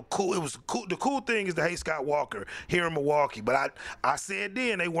hipster, cool. It was cool. The cool thing is to hate Scott Walker here in Milwaukee. But I said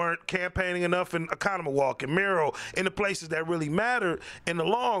then they weren't campaigning enough in Oconomowoc and Merrill, in the places that really mattered in the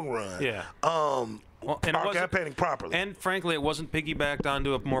long run. Yeah. And are campaigning properly. And frankly, it wasn't piggybacked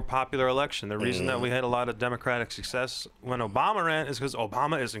onto a more popular election. The reason that we had a lot of Democratic success when Obama ran is because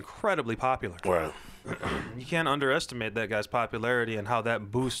Obama is incredibly popular. Right. You can't underestimate that guy's popularity and how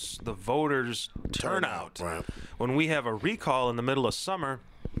that boosts the voters' turnout. Right. When we have a recall in the middle of summer,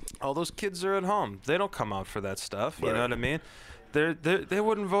 all those kids are at home. They don't come out for that stuff. You know what I mean? They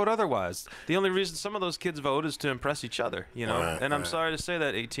wouldn't vote otherwise. The only reason some of those kids vote is to impress each other, And I'm sorry to say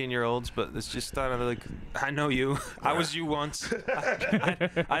that, 18-year-olds, but it's just kind of like, I know you. I was you once.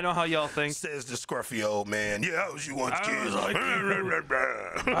 I know how y'all think. Says the scruffy old man. Yeah, I was you once, kid.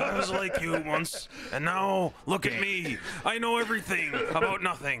 I was like you once, and now look at me. I know everything about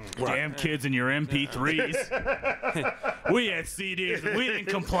nothing. Damn kids in your MP3s. We had CDs. And we didn't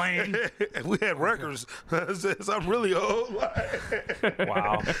complain. We had records. I'm really old.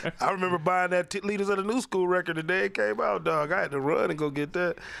 Wow. I remember buying that Leaders of the New School record the day it came out, dog. I had to run and go get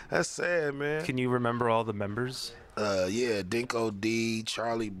that. That's sad, man. Can you remember all the members? Yeah, Dinko D,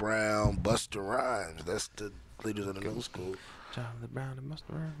 Charlie Brown, Busta Rhymes. That's the Leaders of the New School. Charlie Brown and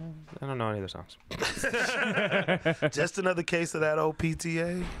Busta Rhymes. I don't know any of their songs. Just another case of that old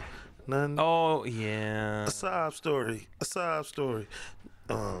PTA. None. Oh, yeah. A sob story. Yeah,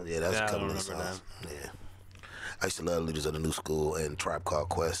 that's a couple of songs. That. Yeah. I used to love Leaders of the New School and Tribe Called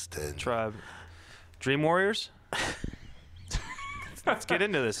Quest and Tribe. Dream Warriors? Let's get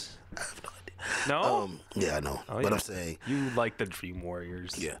into this. I have no idea. No? Yeah, I know. Oh, but yeah. I'm saying You like the Dream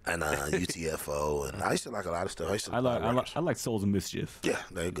Warriors. yeah, and UTFO and I used to like a lot of stuff. I like Souls of Mischief. Yeah,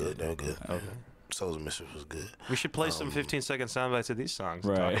 they're good. They're good. Okay. Souls of Mischief was good. We should play some 15-second sound bites of these songs.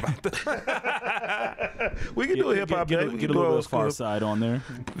 and Right. talk about them. We can do a hip hop, Get baby. a We can do little old bit Far school. Side on there.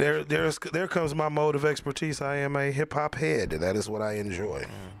 There comes my mode of expertise. I am a hip hop head, and that is what I enjoy.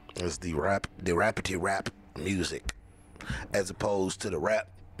 It's the rappity rap music, as opposed to the rap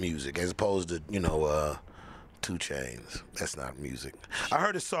music, as opposed to 2 Chainz. That's not music. I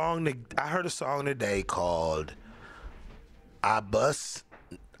heard a song today called "I Bust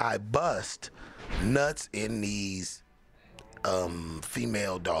Nuts in These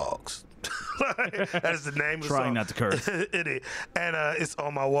Female Dogs." That is the name of the song. Trying not to curse. It is. And it's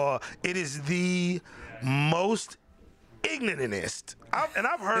on my wall. It is the most ignorantest.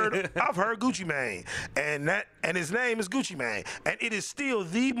 I've heard Gucci Mane, and his name is Gucci Mane, and it is still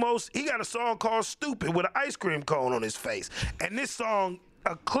the most. He got a song called "Stupid" with an ice cream cone on his face, and this song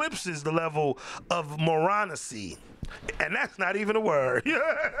eclipses the level of moranicity. And that's not even a word.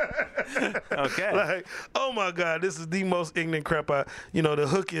 Okay. Like, oh my God, this is the most ignorant crap. The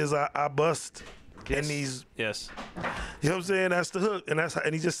hook is I bust in these. Yes. You know what I'm saying? That's the hook, and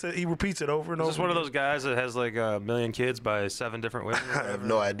he just said he repeats it over and over. Is this one of those guys that has like 1 million kids by 7 different women? I have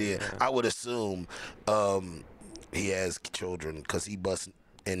no idea. Yeah. I would assume he has children because he busts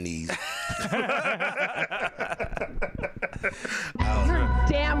in these. You're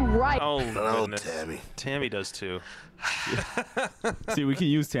damn right. Oh, Oh, goodness. Tammy. Tammy does too. See, we can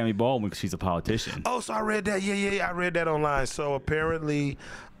use Tammy Baldwin because she's a politician. Oh, so I read that. Yeah, I read that online. So apparently,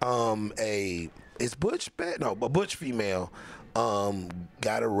 a Butch female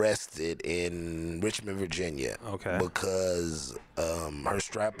got arrested in Richmond, Virginia. Okay. Because her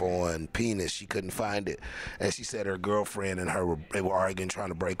strap-on penis, she couldn't find it, and she said her girlfriend and her they were arguing, trying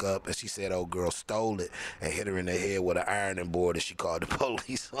to break up, and she said old girl stole it and hit her in the head with an ironing board, and she called the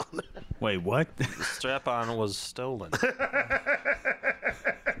police on her. Wait, what? The strap-on was stolen.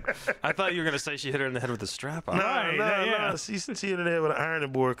 I thought you were gonna say she hit her in the head with a strap-on. No. She hit her in the head with an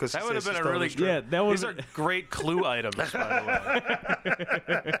ironing board because That would have been a really These are great clue items, by the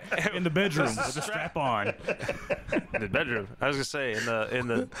way. In the bedroom with the strap on. In the bedroom. I was gonna say in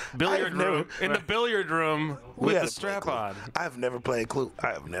the billiard room. In the billiard room with the strap on. I've never played Clue. I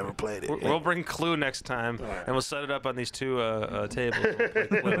have never played it. We'll bring Clue next time, and we'll set it up on these two tables. We'll play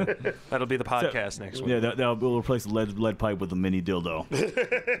Clue. That'll be the podcast next week. Yeah, we'll replace the lead pipe with a mini dildo.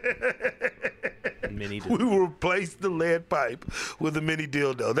 Mini We will replace the lead pipe with a mini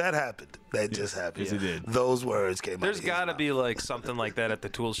dildo. That happened. That just happened. Yes, it did. Those words came out. There's got to be like something like that at the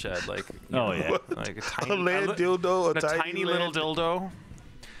tool shed, like Oh yeah. like a tiny lead dildo, a tiny little lead- dildo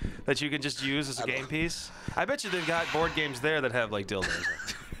that you can just use as a game piece. I bet you they've got board games there that have like dildos.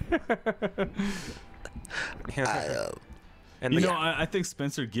 And You the- know, I think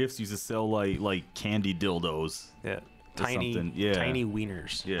Spencer Gifts used to sell like candy dildos. yeah, something, tiny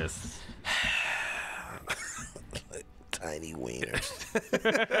wieners. Yes. Tiny wieners.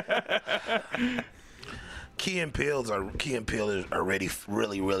 Key and Peele are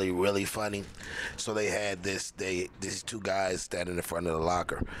really funny. So they had these two guys standing in front of the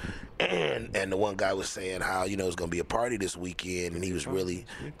locker, and the one guy was saying how it's gonna be a party this weekend, and he was really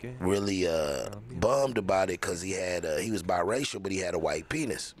bummed about it because he was biracial, but he had a white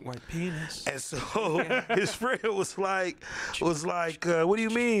penis. White penis. And so his friend was like, what do you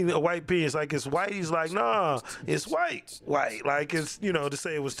mean a white penis? Like it's white? He's like, nah, it's white. Like it's to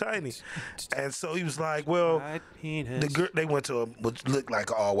say it was tiny. And so he was like, well, White penis. they went to what looked like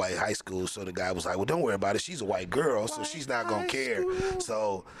an all white high school. So the guy was like, well, don't worry about it. She's a white girl, so she's not gonna care.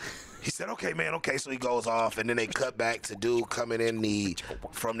 So he said, okay, man, okay. So he goes off, and then they cut back to dude coming in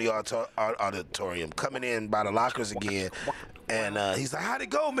from the auditorium, coming in by the lockers again. And he's like, how'd it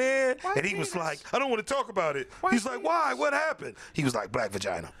go, man? And he was like, I don't want to talk about it. He's like, why? What happened? He was like, black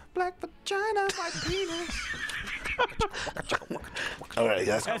vagina. Black vagina, white penis. All right,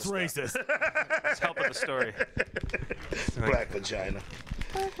 that's racist. It's helping the story. black vagina.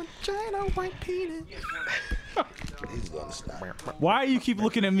 Black vagina, white penis. He's gonna stop. Why you keep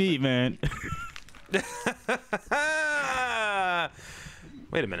looking at me, man?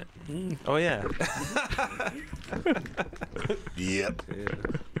 Wait a minute. Oh yeah. Yep.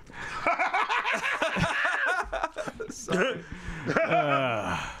 Sorry.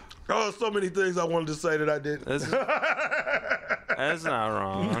 Oh, so many things I wanted to say that I didn't. That's not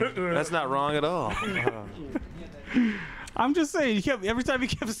wrong. That's not wrong at all. I'm just saying. Every time he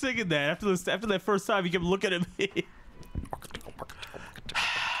kept singing that after that first time, he kept looking at me.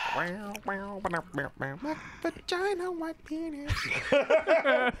 Vagina, white penis.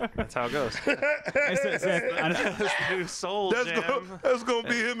 That's how it goes. New soul jam. That's gonna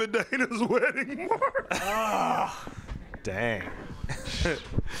be him and Dana's wedding march. Dang.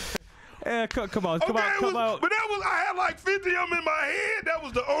 Come on. But that was I had like 50 of them in my head. That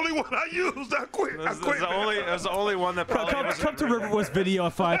was the only one I used. I quit. It was the only one that probably Come to River West Video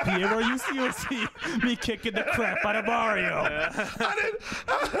at 5 p.m. where you see me kicking the crap out of Mario.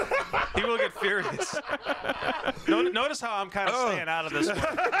 He will get furious. Notice how I'm kind of staying out of this one.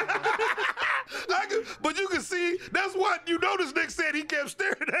 But you can see, that's what you notice. Nick said he kept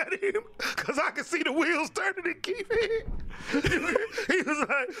staring at him because I could see the wheels turning and keeping. He was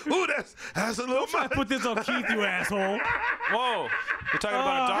like, "Ooh, that's a little much." Put this on Keith, you asshole. Whoa, you're talking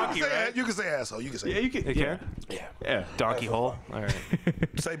about a donkey, right? You can say asshole. You can say. Yeah, you can. Yeah. Donkey hole. All right.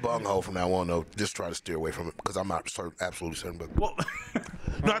 Say bunghole from now on, though. Just try to steer away from it because I'm not absolutely certain. But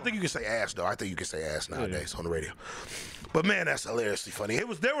no, I think you can say ass though. I think you can say ass nowadays on the radio. But man, that's hilariously funny.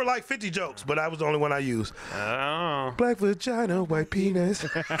 There were like 50 jokes, but I was the only one I used. Oh. Black vagina, white penis.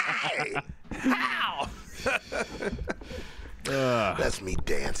 Ow! That's me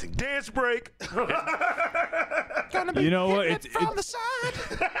dancing. Dance break. You know what? It's from the side.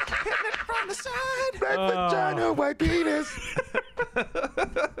 Hitting it from the side. Black vagina, white penis.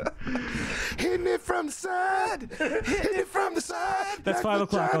 Hitting it from the side. Hitting it from the side. That's Black 5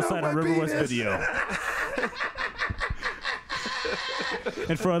 o'clock vagina, outside of white River West penis. Video.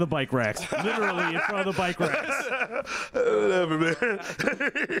 In front of the bike racks. Literally in front of the bike racks. Whatever, man.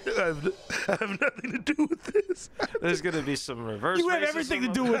 I have nothing to do with this. There's gonna be some reverse. You have racism. everything to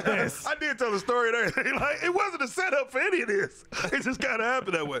do with this. I did tell the story and everything. Like, it wasn't a setup for any of this. It just kind of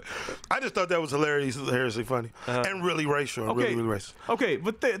happened that way. I just thought that was hilariously funny and really racial. And really, really racist. Okay,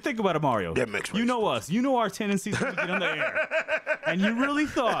 but think about it, Mario. That makes You race. know us. You know our tendencies when we get on the air. And you really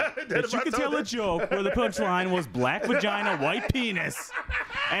thought that you could tell a joke where the punchline was black vagina, white penis,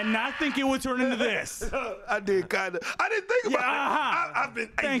 and not think it would turn into this. I did kind of. I didn't think about it. I've been.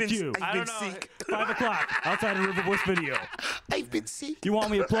 Thank you. I've been sick. 5 o'clock outside of River Bush Video. I've been sick. You want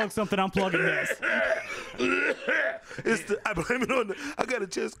me to plug something? I'm plugging this. I blame it on the. I got a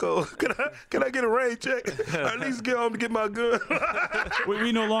chest cold. Can I get a rain check? Or at least get home to get my gun.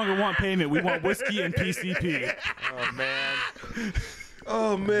 We no longer want payment. We want whiskey and PCP. Oh man.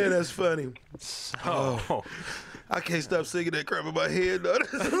 Oh man, that's funny. Oh. I can't stop singing that crap in my head. Though.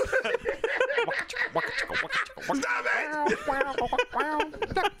 Stop it!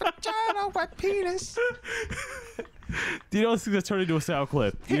 White penis. Do you know this is gonna turn into a sound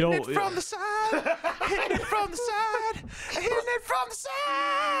clip? You know, Hitting it from the side. Hitting it from the side. Hitting it from the side.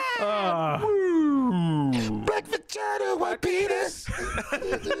 Black vagina, white penis.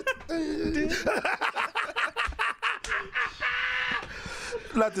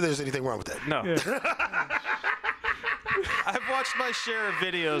 Not that there's anything wrong with that. No. I've watched my share of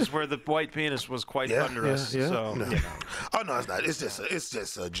videos where the white penis was quite thunderous. So, No. you know. Oh no, it's not. It's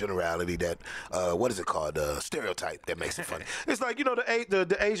just a generality that what is it called? Stereotype that makes it funny. It's like, you know,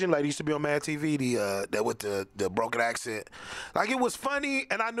 the Asian lady used to be on Mad TV, that with the broken accent. Like, it was funny,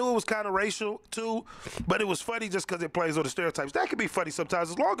 and I knew it was kind of racial too, but it was funny just because it plays on the stereotypes. That could be funny sometimes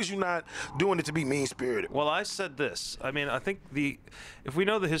as long as you're not doing it to be mean spirited. Well, I said this. I mean, I think if we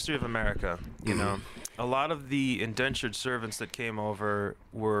know the history of America, you know, a lot of the indentured servants that came over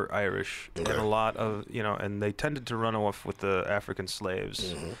were Irish, and a lot of, you know, and they tended to run off with the African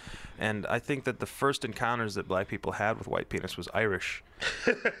slaves. And I think that the first encounters that black people had with white penis was Irish.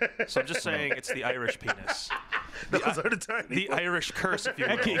 So I'm just saying it's the Irish penis. Those are the tiny The Irish curse, if you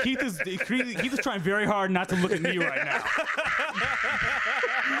will. Keith is trying very hard not to look at me right now.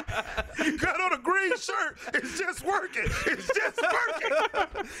 You got on a green shirt. It's just working. It's just working.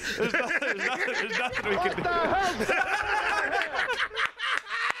 There's nothing we can do.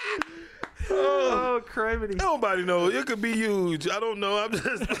 Oh, criminy. Nobody knows. It could be huge. I don't know. I'm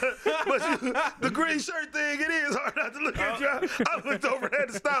just. But the green shirt thing, it is hard not to look at you. I looked over and had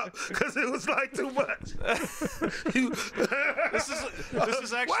to stop because it was like too much. This is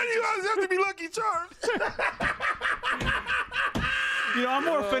actually. Why do you always have to be Lucky Charms? You know, I'm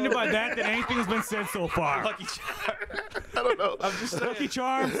more offended by that than anything that's been said so far. Lucky Charms. I don't know. I'm just saying. Lucky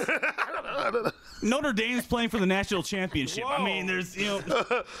Charms. Notre Dame's playing for the national championship. Whoa. I mean, there's, you know.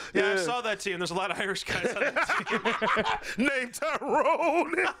 Yeah, I saw that team. There's a lot of Irish guys on that team. Named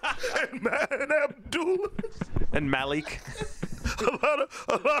Tyrone and Abdul. And Malik. A lot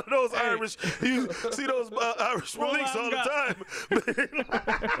of those Irish. You see those Irish police all the time.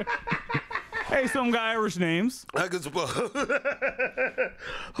 Hey, some got Irish names. I could suppose.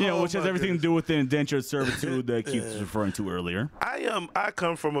 You know, which has my everything to do with the indentured servitude that Keith was referring to earlier. I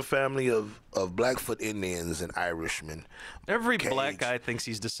come from a family of Blackfoot Indians and Irishmen. Every Cage. black guy thinks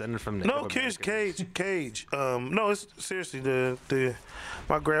he's descended from Native No, Americans. Cage. No, it's seriously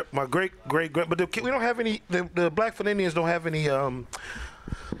my great but we don't have any. The Blackfoot Indians don't have any.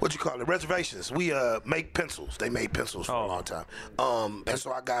 What you call it? Reservations. We make pencils. They made pencils for a long time. And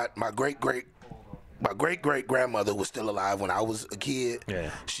so I got my great grandmother was still alive when I was a kid. Yeah.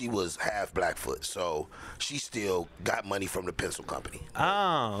 She was half Blackfoot, so she still got money from the pencil company.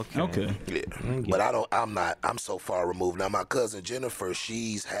 Oh, okay. Okay. Yeah. But I'm so far removed. Now my cousin Jennifer,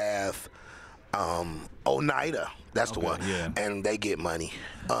 she's half Oneida. That's the one. Yeah. And they get money.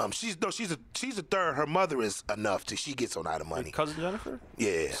 She's a third. Her mother is enough to she gets Oneida money. Cousin Jennifer?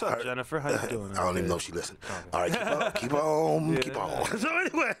 Yeah. What's up, Jennifer? How you doing? I don't even know if she listened. All right, keep on. So,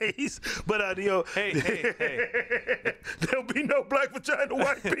 anyways, but Hey. there'll be no black vagina,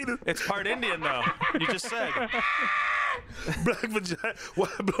 white penis. It's part Indian, though. You just said. Black vagina,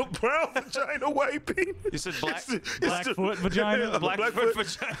 brown vagina, white penis. You said black. Blackfoot vagina? Blackfoot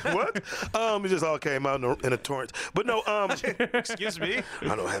vagina. What? It just all came out in a torrent. But no, Excuse me.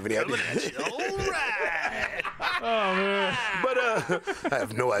 I don't have any idea. All right. Oh, man. But I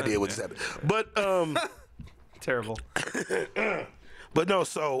have no idea what just happened. But Terrible. but no,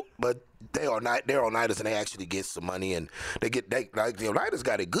 but they're Oneidas and they actually get some money and like the Oneidas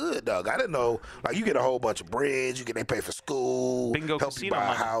got it good, dog. I didn't know, like, you get a whole bunch of breads, they pay for school, Bingo help casino you buy a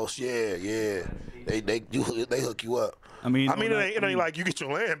money. house, yeah. They hook you up. I mean, it ain't like you get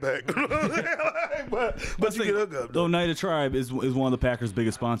your land back, but you get hooked up. The Oneida Tribe is one of the Packers'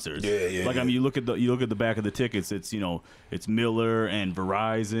 biggest sponsors. Yeah. Like I mean, you look at the back of the tickets. It's it's Miller and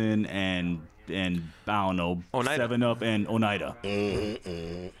Verizon and I don't know, Oneida. 7-Up and Oneida.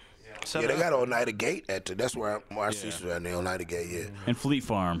 Yeah, they got Oneida Gate that's where our sister's at now, Oneida Gate, yeah. And Fleet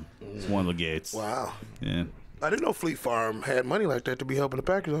Farm is one of the gates. Wow. Yeah. I didn't know Fleet Farm had money like that to be helping the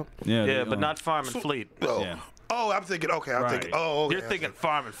Packers out. Yeah. Yeah, but not Farm and Fleet. Oh. Yeah. Oh, I'm thinking, okay, I'm Right. thinking, oh, okay. You're thinking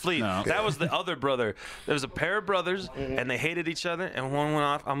Farm and Fleet. No. That was the other brother. There was a pair of brothers, and they hated each other, and one went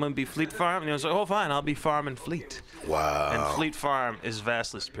off, I'm going to be Fleet Farm, and he was like, oh, fine, I'll be Farm and Fleet. Wow. And Fleet Farm is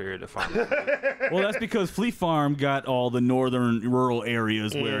vastly superior to Farm and Fleet. Well, that's because Fleet Farm got all the northern rural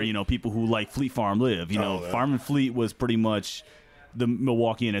areas where people who like Fleet Farm live. Farm and Fleet was pretty much the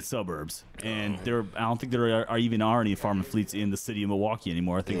Milwaukee and its suburbs, and I don't think there are even any Farm and Fleets in the city of Milwaukee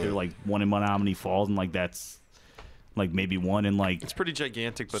anymore. I think they're like one in Menominee Falls, and like that's like maybe one in like. It's pretty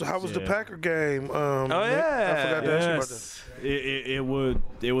gigantic. But So how was the Yeah. Packer game? Oh, Nick? I yeah. forgot to ask you about that. Yes,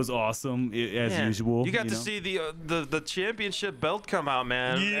 it was awesome as Yeah. usual. You got to know? see the championship belt come out,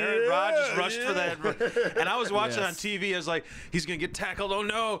 man. Yeah, Aaron Rodgers rushed for that, and I was watching Yes. on TV. I was like, he's gonna get tackled. Oh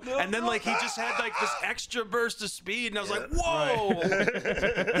no! And then like he just had like this extra burst of speed, and I was like, whoa!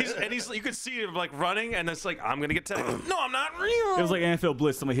 he's you could see him like running, and it's like I'm gonna get tackled. No, I'm not real. It was like NFL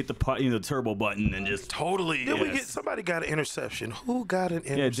Blitz. Somebody hit the turbo button and just totally. Did we Yes. get somebody got an interception? Who got an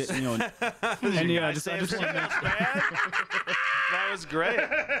interception? I just want to mention. That was great.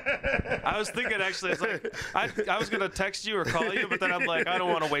 I was thinking actually, it's like I was gonna text you or call you, but then I'm like, I don't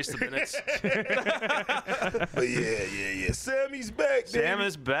want to waste the minutes. But yeah. Sammy's back. Sam baby.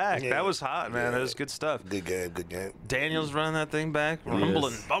 is back. Yeah. That was hot, man. Yeah. That was good stuff. Good game. Daniel's running that thing back,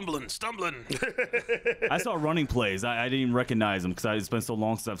 rumbling, bumbling, stumbling. I saw running plays. I didn't even recognize them because it's been so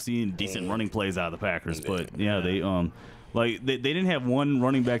long since I've seen decent running plays out of the Packers. But yeah, they they didn't have one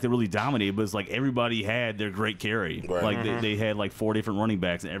running back that really dominated, but it's like everybody had their great carry. Right. Like they had like 4 different running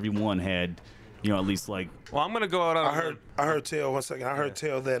backs, and everyone had at least like. Well, I'm gonna go out on. I heard tell one second. I heard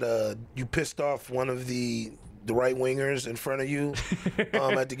tell that you pissed off one of the right wingers in front of you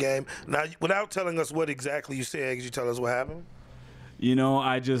at the game. Now, without telling us what exactly you said, could you tell us what happened?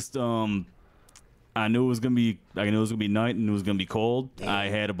 I just I knew it was gonna be night and it was gonna be cold. I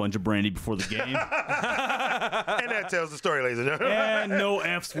had a bunch of brandy before the game, And that tells the story, ladies and gentlemen. and no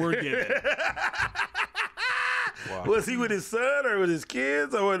F's were given. Wow. Was he with his son or with his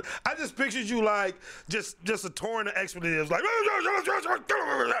kids? Or what? I just pictured you like just a torrent of expletives, like.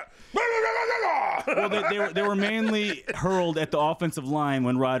 Well, they were mainly hurled at the offensive line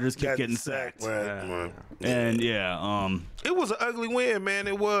when Rodgers kept getting sacked. Right. And It was an ugly win, man.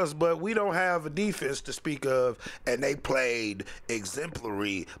 It was, but we don't have a defense to speak of, and they played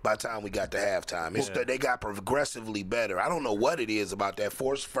exemplary by the time we got to halftime. They got progressively better. I don't know what it is about that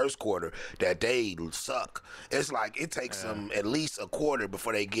first quarter that they suck. It's like it takes them at least a quarter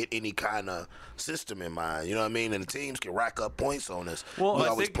before they get any kind of system in mind. You know what I mean? And the teams can rack up points on us. Well, we I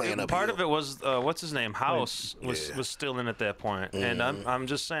always think playing uphill. part of it was what's his name, House was still in at that point, and I'm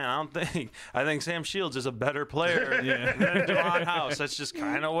just saying I think Sam Shields is a better player than Javon House. That's just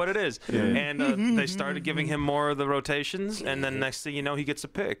kind of what it is. Yeah. And they started giving him more of the rotations, and then next thing you know, he gets a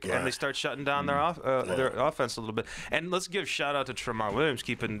pick, and they start shutting down their offense a little bit. And let's give shout out to Tramar Williams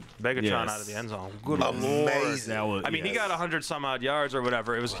keeping Megatron out of the end zone. Good Lord. Amazing. that was, I mean, he got 100 some odd yards or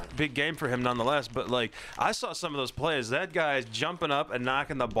whatever. It was a big game for him nonetheless. But like, I saw some of those plays. That guy's jumping up and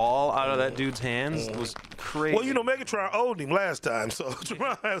knocking the ball out of that dude's hands was crazy. Well, Megatron owed him last time, so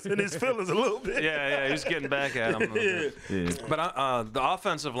Tramar in his feelings a little bit. Yeah, he was getting back at him. A little bit. But the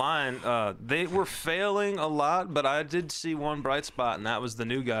offensive line, they were failing a lot, but I did see one bright spot, and that was the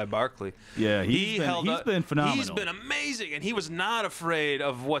new guy, Barkley. Yeah, he's been phenomenal. He's been amazing, and he was not afraid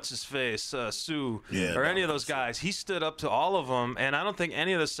of what's-his-face, Sue, or any of those guys. He stood up to all of them, and I don't think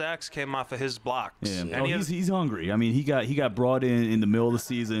any of the sacks came off of his blocks. Yeah. He's hungry. I mean, he got brought in the middle of the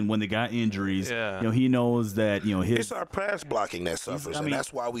season when they got injuries. Yeah. He knows that It's our pass blocking that suffers, and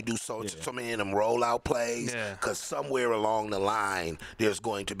that's why we do so many of them rollout plays. Yeah. Because somewhere along the line, there's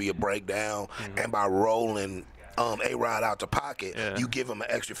going to be a breakdown, and by rolling A-Rod out the pocket, you give him an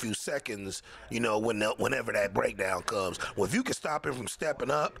extra few seconds, whenever that breakdown comes. Well, if you can stop him from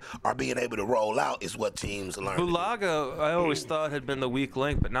stepping up or being able to roll out is what teams learn. Bulaga, I always thought had been the weak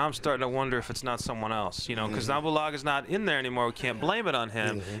link, but now I'm starting to wonder if it's not someone else, because now Bulaga's not in there anymore. We can't blame it on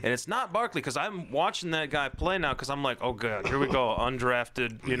him. And it's not Barkley, because I'm watching that guy play now because I'm like, oh, God, here we go,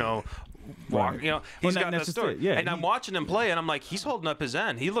 undrafted, walk. Right. You know, Well, he's got that that's just story. it, yeah, and I'm watching him play, and I'm like, he's holding up his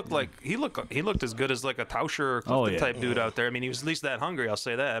end. He looked as good as like a Tauscher or Clifton type dude out there. I mean, he was at least that hungry. I'll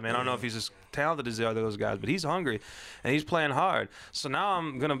say that. I mean, I don't know if he's as talented as the other those guys, but he's hungry, and he's playing hard. So now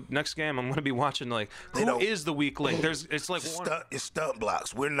next game I'm gonna be watching like who is the weak link. It's like it's stunt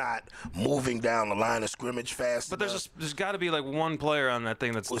blocks. We're not moving down the line of scrimmage fast. But there's got to be like one player on that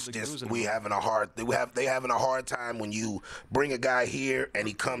thing that's like just losing. they having a hard time when you bring a guy here and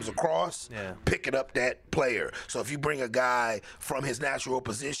he comes across, picking up that player. So if you bring a guy from his natural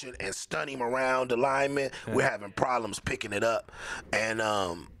position and stun him around the lineman, we're having problems picking it up. And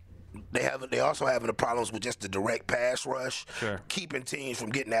they also having the problems with just the direct pass rush, keeping teams from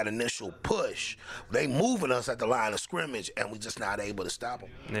getting that initial push. They moving us at the line of scrimmage, and we're just not able to stop them.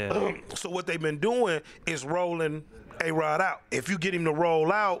 Yeah. So what they've been doing is rolling A-Rod out. If you get him to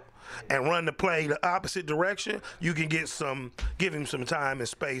roll out and run the play the opposite direction, you can give him some time and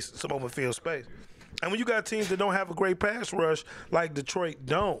space, some open field space. And when you got teams that don't have a great pass rush like Detroit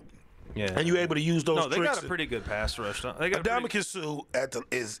don't, and you're able to use those tricks. No, they got a pretty good pass rush. They got Ndamukong Suh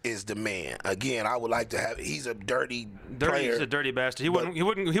is the man. Again, I would like to have. He's a dirty player. He's a dirty bastard. He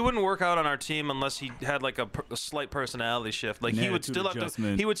wouldn't work out on our team unless he had like a slight personality shift. Like he would still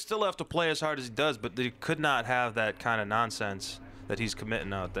have to play as hard as he does, but he could not have that kind of nonsense that he's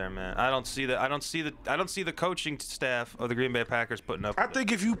committing out there, man. I don't see that. I don't see the coaching staff of the Green Bay Packers putting up. I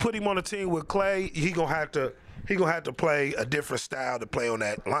think if you put him on a team with Clay, he gonna have to play a different style to play on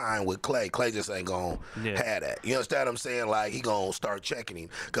that line with Clay. Clay just ain't gonna have that. You understand what I'm saying? Like he gonna start checking him.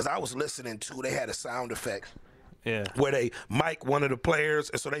 Because I was listening to, they had a sound effect. Where they mic one of the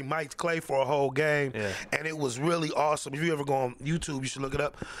players, and so they mic'd Clay for a whole game, and it was really awesome. If you ever go on YouTube, you should look it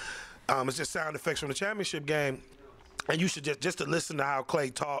up. It's just sound effects from the championship game. And you should just to listen to how Clay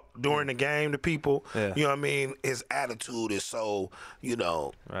talked during the game to people. You know what I mean? His attitude is so,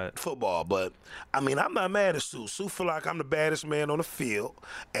 football. But, I mean, I'm not mad at Sue. Sue feel like I'm the baddest man on the field,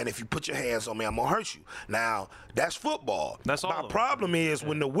 and if you put your hands on me, I'm going to hurt you. Now, that's football. That's all. My problem is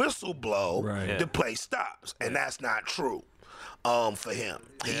when the whistle blow, the play stops, and that's not true. For him,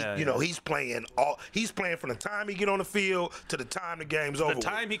 he's playing from the time he get on the field to the time the game's over. The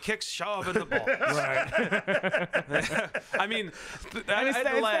time he kicks Shaw in the ball. I mean,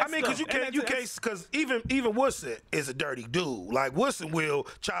 because you can't, because even Woodson is a dirty dude. Like Woodson will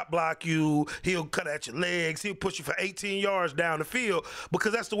chop block you, he'll cut at your legs, he'll push you for 18 yards down the field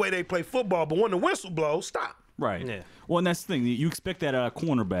because that's the way they play football. But when the whistle blows, stop. Right. Yeah. Well, and that's the thing. You expect that out of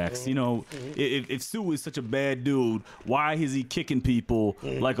cornerbacks. You know, if Sue is such a bad dude, why is he kicking people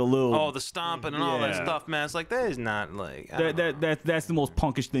like a little? Oh, the stomping and all that stuff, man. It's like that is not like that's the most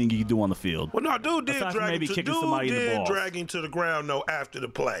punkish thing you can do on the field. Well, no, dude did drag him to the ground though after the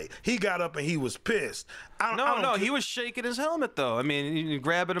play. He got up and he was pissed. No, he was shaking his helmet though. I mean,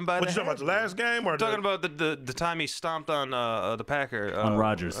 grabbing him by the head. What you talking about, the last game or talking about the time he stomped on the Packer on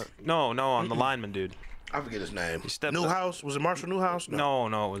Rodgers? No, on the lineman dude. I forget his name. Newhouse? Was it Marshall Newhouse? No,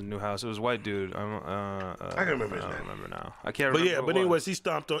 it was Newhouse. It was a white dude. I can't remember his name. I don't remember now. I can't remember. But anyways, he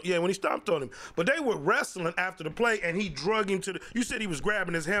stomped on. Yeah, when he stomped on him. But they were wrestling after the play, and he drug him to the. You said he was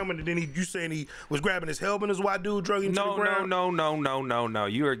grabbing his helmet, and then you saying he was grabbing his helmet. His white dude drug him to the ground. No.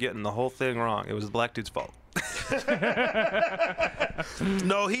 You are getting the whole thing wrong. It was the black dude's fault.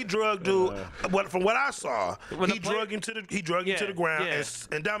 No, he drugged dude. From what I saw, he drug him to the ground, and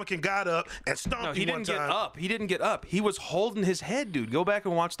Ndamukong got up and stomped him one time. He didn't get up. He was holding his head, dude. Go back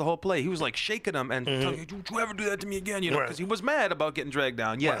and watch the whole play. He was like shaking him and telling, "Don't you ever do that to me again?" You know, because he was mad about getting dragged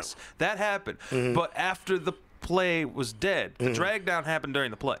down. Yes, that happened. But after the play was dead, the drag down happened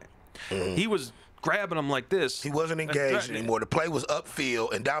during the play. He was grabbing him like this. He wasn't engaged anymore. The play was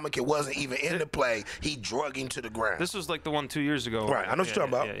upfield, and Ndamukong wasn't even in the play. He drug him to the ground. This was like the one 2 years ago. Right, I know what you're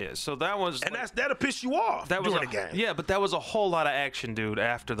talking about. Yeah. So that was... And that'll piss you off during the game. Yeah, but that was a whole lot of action, dude,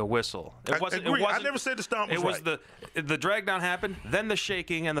 after the whistle. I agree. I never said the stomp was right. It was the drag down happened, then the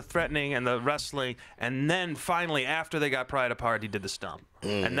shaking and the threatening and the wrestling, and then finally, after they got pried apart, he did the stomp.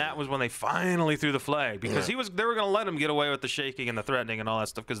 And that was when they finally threw the flag, because they were going to let him get away with the shaking and the threatening and all that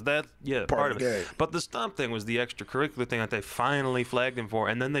stuff, because part of it. But the stomp thing was the extracurricular thing that they finally flagged him for,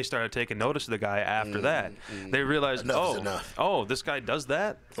 and then they started taking notice of the guy after that. They realized, this guy does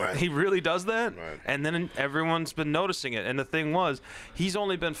that? Right. He really does that? Right. And then everyone's been noticing it. And the thing was, he's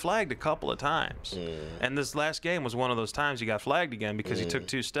only been flagged a couple of times. And this last game was one of those times he got flagged again because he took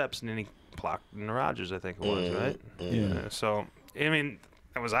 2 steps and then he blocked into Rodgers, I think it was, right? Yeah. So, I mean...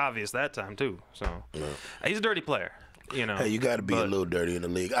 It was obvious that time too. So he's a dirty player. you know. Hey, you got to be a little dirty in the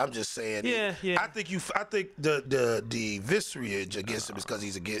league. I'm just saying. Yeah. I think the viscerage against him is because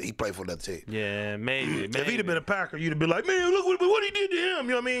he played for another team. Yeah, maybe. If he'd have been a Packer, you'd have been like, man, look what he did to him.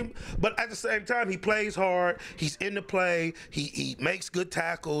 You know what I mean? But at the same time, he plays hard. He's in the play. He makes good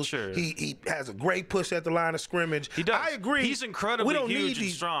tackles. Sure. He has a great push at the line of scrimmage. He does. I agree. He's incredibly we don't huge need and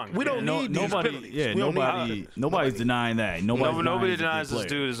these, strong. We don't need these penalties. Yeah, We don't need nobody's denying that. Nobody denies this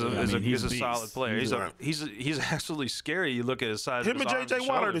dude is a solid player. He's He's absolutely scary. You look at his size. Him of and his J.J. arms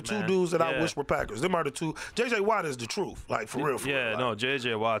Watt are and the shoulders, two dudes that man. I wish were Packers. Them are the two. J.J. Watt is the truth. Like, for real. Yeah, no,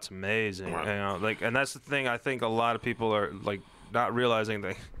 J.J. Watt's amazing. Right. You know, like, and that's the thing. I think a lot of people are like not realizing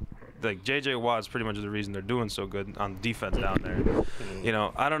that. Like J.J. Watt is pretty much the reason they're doing so good on defense down there. You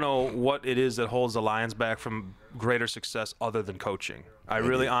know, I don't know what it is that holds the Lions back from greater success other than coaching. I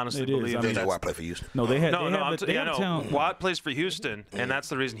really honestly believe I mean, J.J. Watt play for Houston. No, they had. No. Watt plays for Houston, and that's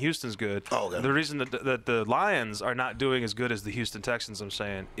the reason Houston's good. Oh, okay. The reason that the Lions are not doing as good as the Houston Texans, I'm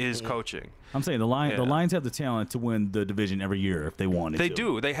saying, is coaching. I'm saying the Lions have the talent to win the division every year if they wanted They to.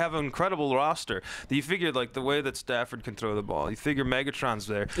 do. They have an incredible roster. You figure, like, the way that Stafford can throw the ball. You figure Megatron's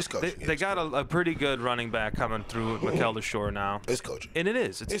there. It's coaching, They got a pretty good running back coming through with Mikel DeShore now. It's coaching. And it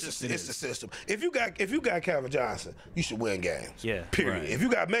is. It's the system. If you got Calvin Johnson, you should win games. Yeah. Period. Right. If you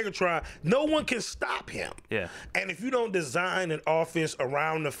got Megatron, no one can stop him. Yeah. And if you don't design an offense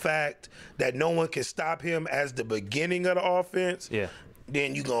around the fact that no one can stop him as the beginning of the offense, Yeah.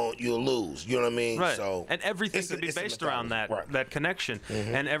 then you'll lose. You know what I mean? Right. So and everything it's could a- be it's a based around that mentality. Right. that connection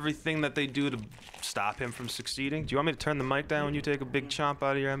and everything that they do to stop him from succeeding. Do you want me to turn the mic down when you take a big chomp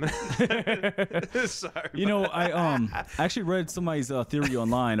out of your M&M? Sorry. You know, I actually read somebody's theory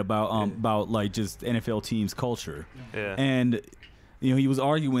online about like just NFL teams culture. Yeah. And you know, he was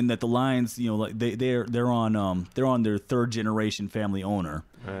arguing that the Lions, you know, like they're on their third generation family owner.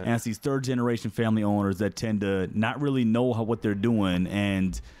 Right. And it's these third generation family owners that tend to not really know what they're doing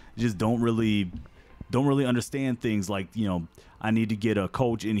and just don't really understand things like, you know, I need to get a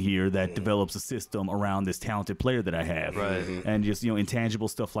coach in here that develops a system around this talented player that I have. Right. And just, you know, intangible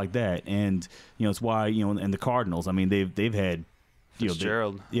stuff like that. And, you know, it's why, you know, and the Cardinals, I mean, they've had, you know,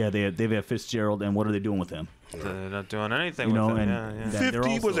 Fitzgerald. they've had Fitzgerald, and what are they doing with him? They're not doing anything You know, with him. and Yeah. that- they're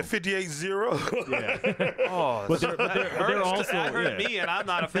 50 was also- it 58-0? Yeah. Oh, But they're that also- hurt yeah. me, and I'm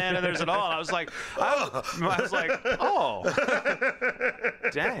not a fan of theirs at all. I was like, oh,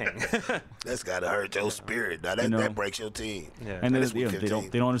 dang. That's gotta hurt your spirit. Now know. that breaks your team. Yeah. And That is they week they don't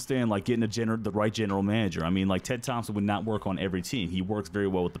 15. understand like getting the right general manager. I mean, like Ted Thompson would not work on every team. He works very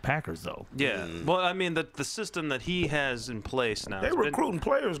well with the Packers, though. Yeah. Well, I mean, the system that he has in place now. They has been- recruiting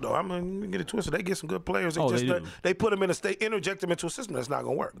players though. I mean, you get it twisted. They get some good players. They Oh, just they do. they put them in a state, interject them into a system that's not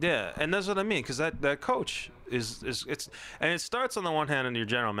gonna work. Yeah, and that's what I mean, because that coach is and it starts on the one hand in your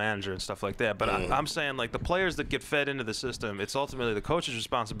general manager and stuff like that. But I'm saying like the players that get fed into the system, it's ultimately the coach's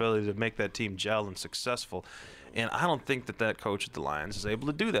responsibility to make that team gel and successful. And I don't think that coach at the Lions is able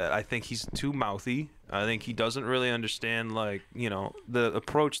to do that. I think he's too mouthy. I think he doesn't really understand, like, you know, the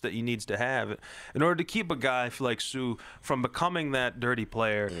approach that he needs to have in order to keep a guy like Sue from becoming that dirty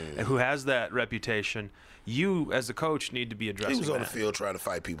player and who has that reputation. You, as a coach, need to be addressing He was on the that. field trying to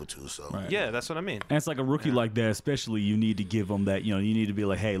fight people too. So Yeah, that's what I mean. And it's like a rookie like that, especially, you need to give them that, you know, you need to be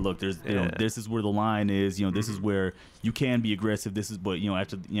like, hey, look, there's, you know, this is where the line is, you know, this is where you can be aggressive. This is, but, you know,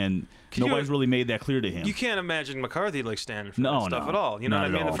 after, and Can you- nobody's really made that clear to him. You can't imagine McCarthy like standing for No, that stuff no. at all. You know Not what I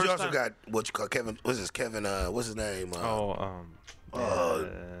at mean? all. The you first also time. got what you call Kevin. What's his Kevin? What's his name?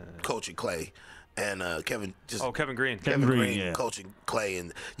 Coaching Clay. And Kevin Kevin Green. Kevin Green, yeah. coaching Clay,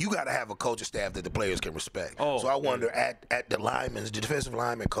 and you got to have a coaching staff that the players can respect. Oh, so I wonder at the defensive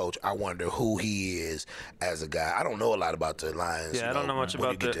lineman coach, I wonder who he is as a guy. I don't know a lot about the Lions. Yeah, I don't know much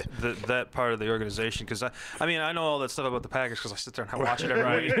when about you get to- that part of the organization because I mean I know all that stuff about the Packers because I sit there and I watch it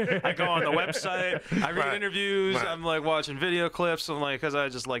every week. I go on the website, I read Right. interviews, Right. I'm like watching video clips. I'm like because I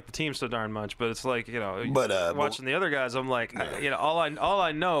just like the team so darn much. But it's like, you know, watching the other guys, I'm like, you know, all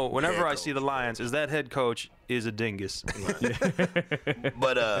I know whenever I see the Lions is that head coach is a dingus.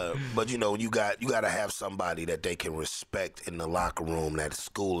 But you know, you got to have somebody that they can respect in the locker room that's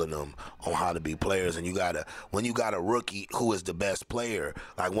schooling them on how to be players. And when you got a rookie who is the best player,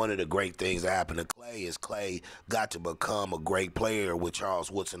 like one of the great things that happened to Clay is Clay got to become a great player with Charles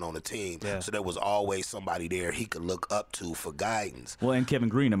Woodson on the team. Yeah. So there was always somebody there he could look up to for guidance. Well, and Kevin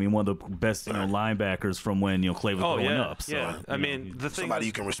Green, I mean, one of the best, you know, linebackers from when, you know, Clay was growing up. So, yeah. I mean, the thing Somebody is,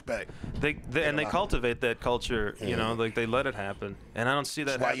 you can respect. they cultivate that culture culture. You know, like they let it happen, and I don't see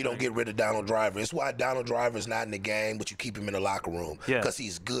that. That's why happening. you don't get rid of Donald Driver. It's why Donald Driver is not in the game, but you keep him in the locker room. Yeah. Because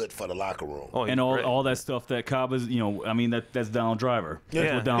he's good for the locker room. Oh, And all that stuff that Cobb is, I mean, that's Donald Driver. Yeah.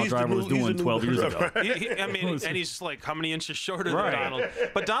 That's what Donald He's the Driver was new- he's doing the new 12 years ago. I mean, and he's like how many inches shorter Right. than Donald?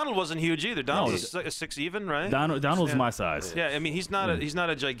 But Donald wasn't huge either. Donald No. was a 6 even, right? Donald's my size. Yeah, I mean he's not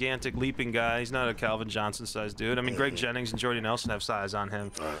a gigantic leaping guy. He's not a Calvin Johnson sized dude. I mean Greg Jennings and Jordy Nelson have size on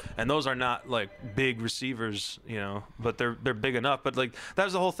him, and those are not like big receivers, but they're big enough. But like that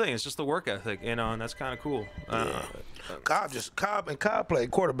was the whole thing. It's just the work ethic, and that's kind of cool. Cobb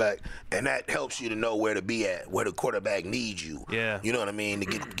played quarterback, and that helps you to know where to be at, where the quarterback needs you. Yeah. You know what I mean, to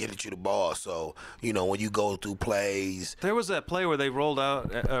get at you the ball. So when you go through plays. There was that play where they rolled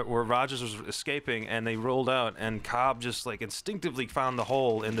out, where Rodgers was escaping, and they rolled out, and Cobb just like instinctively found the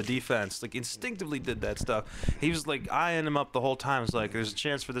hole in the defense, like instinctively did that stuff. He was like eyeing him up the whole time. It's like there's a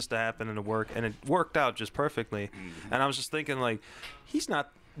chance for this to happen and to work, and it worked out just perfectly. And I was just thinking like, he's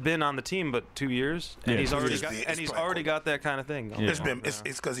not been on the team but 2 years, and Yeah. he's already got that kind of thing going. It's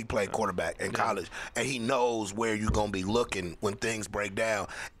because he played quarterback in college, and he knows where you're gonna be looking when things break down.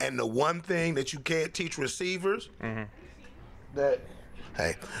 And the one thing that you can't teach receivers,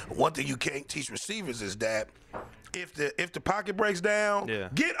 one thing you can't teach receivers is that if the pocket breaks down,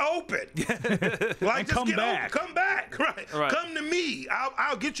 get open. Like just come get back. Open. Come back. Right. Come to me.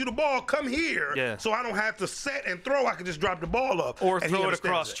 I'll get you the ball. Come here. Yeah. So I don't have to set and throw. I can just drop the ball up. Or And he throw it understands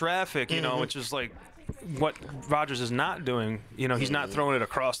across that. traffic, which is like what Rodgers is not doing. He's not throwing it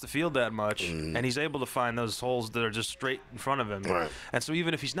across the field that much, and he's able to find those holes that are just straight in front of him. Right. And so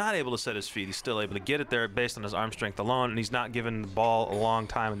even if he's not able to set his feet, he's still able to get it there based on his arm strength alone, and he's not giving the ball a long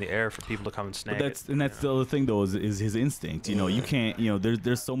time in the air for people to come and snag it. That's the other thing though is his instinct. You can't.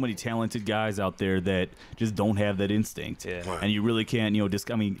 There's so many talented guys out there that just don't have that instinct. Yeah. Right. And you really can't.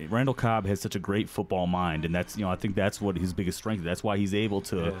 Randall Cobb has such a great football mind, and that's I think that's what his biggest strength is. That's why he's able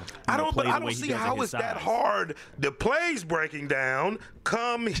to. I don't play the way he see does at how his it's that size. hard. The plays breaking down.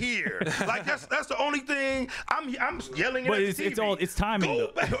 Come here. Like that's the only thing I'm yelling at. But the TV. it's timing. Go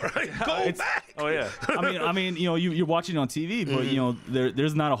though. back. Right? Go back. Oh yeah. I mean, you're watching it on TV, but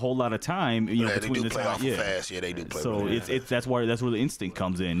there's not a whole lot of time, Yeah, they between do the play time. awful fast. Yeah, they do play. So really it's that's where the instinct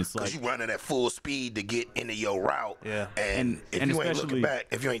comes in. It's because like you running at full speed to get into your route. Yeah. And if and you ain't especially- looking back,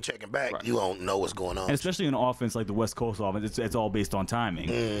 if you ain't checking back, you don't know what's going on. and especially in an offense like the West Coast offense, it's all based on timing.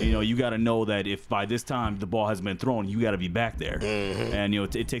 You got to know that if by this time the ball has been thrown, you got to be back there. And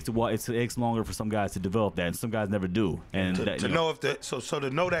it takes a while. It takes longer for some guys to develop that, and some guys never do. And to know if to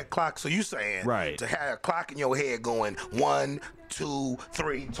know that clock. So you saying Right. to have a clock in your head going 1, 2,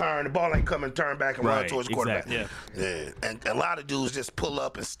 3, turn. The ball ain't coming, turn back and run Right, towards the quarterback. exactly. Yeah. And a lot of dudes just pull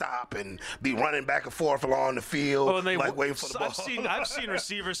up and stop and be running back and forth along the field, Oh, and they like waiting for the ball. I've seen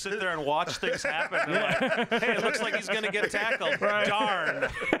receivers sit there and watch things happen. And like, hey, it looks like he's gonna get tackled. Darn.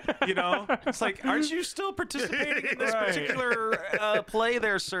 It's like, aren't you still participating in this particular play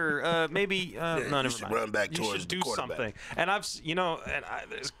there, sir? Maybe no, never should mind. run back you towards should the do quarterback. something. And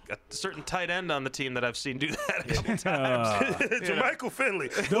there's a certain tight end on the team that I've seen do that a couple times. Jermichael Finley.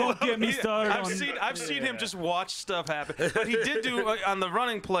 Don't get me started I've seen him just watch stuff happen. But he did do on the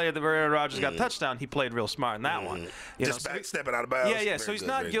running play where Aaron Rodgers got touchdown. He played real smart in that one. Just back stepping out of bounds. Yeah. Very So he's good,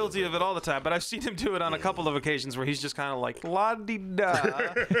 not very guilty good. of it all the time, but I've seen him do it on a couple of occasions where he's just kind of like,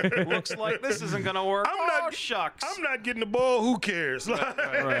 la-di-da. Looks like this isn't gonna work. Shucks. I'm not getting the ball. Who cares?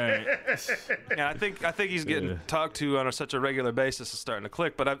 right. Yeah, I think he's getting talked to on such a regular basis. It's starting to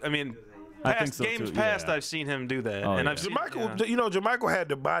click. But I mean, I think past so, games too, past, yeah. I've seen him do that, Oh, and yeah. I've seen Jermichael had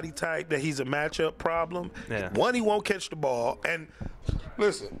the body type that he's a matchup problem. Yeah. One, he won't catch the ball. And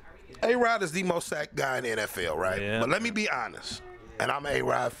listen, A-Rod is the most sacked guy in the NFL, right? Yeah. But let me be honest, and I'm an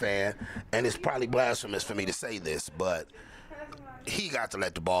A-Rod fan, and it's probably blasphemous for me to say this, but he got to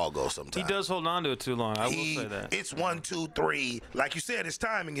let the ball go sometimes. He does hold on to it too long. I will say that. It's 1, 2, 3. Like you said, it's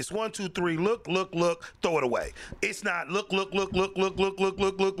timing. It's 1, 2, 3. Look, throw it away. It's not look.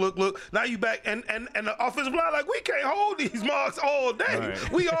 Now you back and the offensive line like we can't hold these marks all day.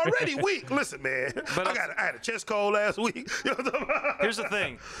 Right. We already weak. Listen, man. But I had a chest cold last week. You know what I'm talking about? Here's the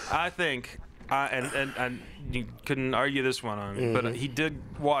thing. I think, and you couldn't argue this one on me, but he did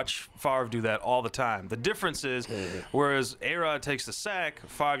watch Favre do that all the time. The difference is, whereas A-Rod takes the sack,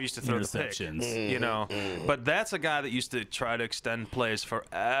 Favre used to throw the pick. Interceptions. But that's a guy that used to try to extend plays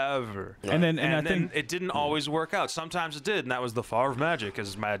forever. And then I then think it didn't always work out. Sometimes it did, and that was the Favre magic,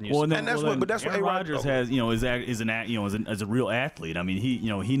 as Madden used Well, to and say. then, that's what Aaron A-Rod Rodgers does. has, is a real athlete. I mean,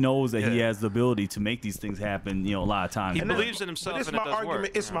 he knows that he Yeah. has the ability to make these things happen. A lot of times. He But- believes in himself, But it's and my it does argument.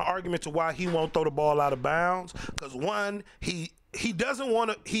 work. It's my argument to why he won't throw the ball out of bounds. Because one, he he doesn't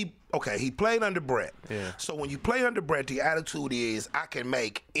want to. He played under Brett. Yeah. So when you play under Brett, the attitude is I can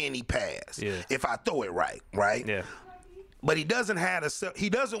make any pass if I throw it right. Yeah. But he doesn't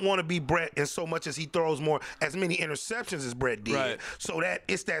want to be Brett in so much as he throws as many interceptions as Brett did. Right. So that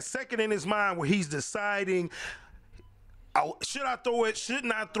it's that second in his mind where he's deciding, should I throw it?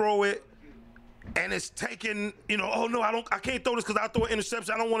 Shouldn't I throw it? And it's taking, oh no, I can't throw this because I throw an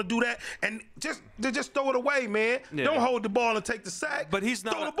interception. I don't want to do that. And just throw it away, man. Yeah. Don't hold the ball and take the sack. But he's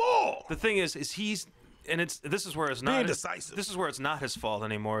not throw the ball. The thing is he's. And this is where it's not decisive. This is where it's not his fault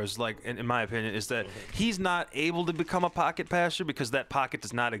anymore. Is like, in my opinion, is that he's not able to become a pocket passer because that pocket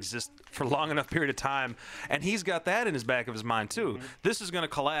does not exist for a long enough period of time, and he's got that in his back of his mind too. This is going to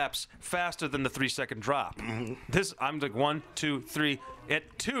collapse faster than the 3-second drop. I'm like 1, 2, 3.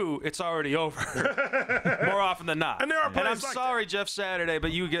 At 2, it's already over. More often than not. And there are I'm plays like sorry, Jeff Saturday,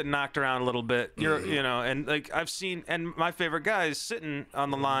 but you get knocked around a little bit. And like I've seen, and my favorite guy is sitting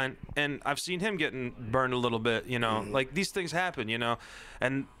on the line, and I've seen him getting burned a little bit. Like these things happen.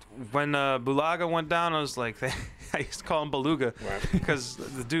 And when Bulaga went down, I was like, I used to call him Beluga because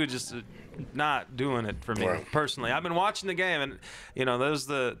the dude just not doing it for me personally. I've been watching the game, and those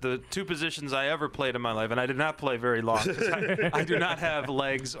the 2 positions I ever played in my life, and I did not play very long. I do not have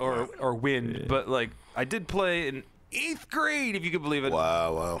legs or wind, but like I did play in 8th grade, if you could believe it.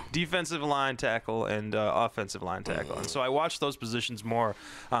 Wow. Defensive line tackle and offensive line tackle, and so I watch those positions more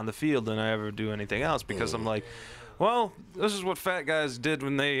on the field than I ever do anything else because I'm like, well, this is what fat guys did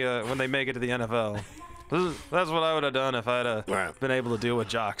when they make it to the NFL. That's what I would have done if I'd been able to deal with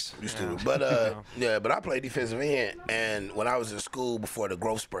jocks. Used to. But but I played defensive end, and when I was in school before the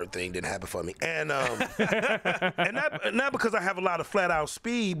growth spurt thing didn't happen for me, and not because I have a lot of flat out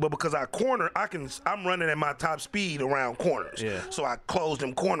speed, but because I'm running at my top speed around corners. Yeah. So I close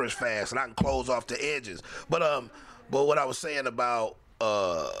them corners fast, and I can close off the edges. But what I was saying about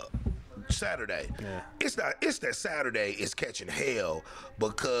Saturday. It's that Saturday is catching hell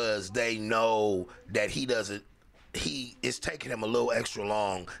because they know that he is taking him a little extra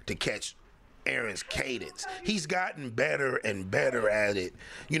long to catch Aaron's cadence. He's gotten better and better at it.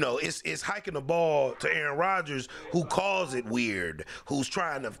 It's hiking the ball to Aaron Rodgers, who calls it weird, who's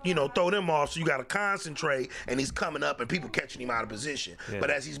trying to, throw them off, so you got to concentrate, and he's coming up and people catching him out of position. But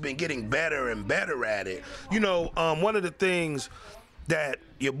as he's been getting better and better at it, one of the things that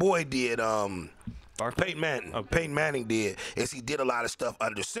your boy did, Peyton Manning did, is he did a lot of stuff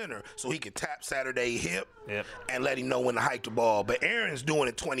under center so he could tap Saturday hip and let him know when to hike the ball. But Aaron's doing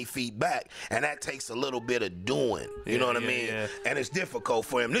it 20 feet back, and that takes a little bit of doing. You know what I mean? Yeah. And it's difficult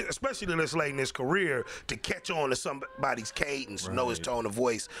for him, especially this late in his career, to catch on to somebody's cadence, know his tone of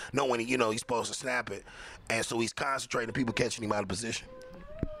voice, know when he's supposed to snap it. And so he's concentrating people catching him out of position.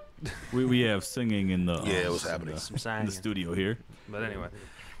 We have singing in the it was happening in the studio here. But anyway,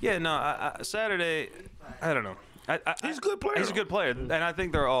 Saturday, I don't know. He's a good player. He's a good player, and I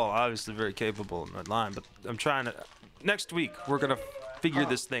think they're all obviously very capable in that line. But I'm trying to. Next week we're gonna figure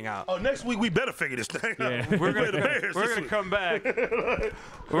this thing out. Oh, next week we better figure this thing out. We're gonna come back.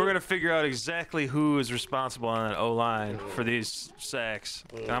 We're gonna figure out exactly who is responsible on that O-line for these sacks,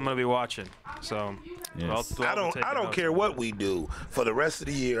 and I'm gonna be watching. So I don't care what we do for the rest of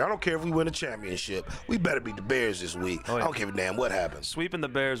the year. I don't care if we win a championship. We better beat the Bears this week. I don't give a damn what happens. Sweeping the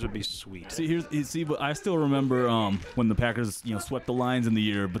Bears would be sweet. But I still remember when the Packers swept the Lions in the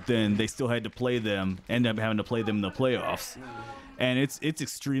year, but then they still had to play them, ended up having to play them in the playoffs. And it's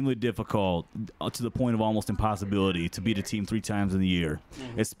extremely difficult to the point of almost impossibility to beat a team 3 times in the year,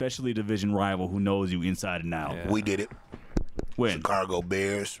 especially a division rival who knows you inside and out. Yeah. We did it. When? Chicago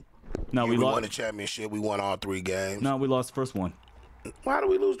Bears. No, we won the championship. We won all 3 games. No, we lost the first one. Why did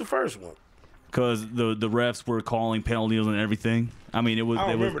we lose the first one? Because the refs were calling penalties and everything. I mean, it was.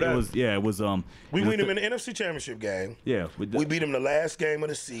 I remember that. It was. We beat them in the NFC Championship game. Yeah, we beat them the last game of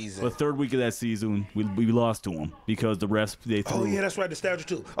the season. The 3rd week of that season, we lost to them because the refs they threw. Oh yeah, that's right, the statute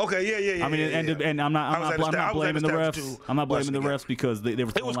too. Okay, yeah. I mean, and I'm not blaming the refs. I'm not blaming the refs because they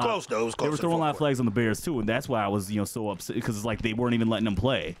were. It was close though. It was close. They were throwing a lot of flags on the Bears too, and that's why I was so upset because it's like they weren't even letting them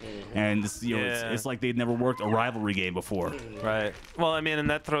play, and it's like they'd never worked a rivalry game before. Right. Well, I mean, and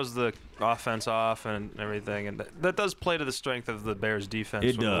that throws the offense off and everything, and that does play to the strength of the Bears defense.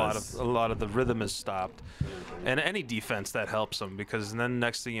 It does. A lot of the rhythm is stopped, and any defense that helps them because then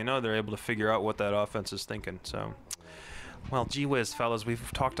next thing you know they're able to figure out what that offense is thinking. So Well, gee whiz, fellas,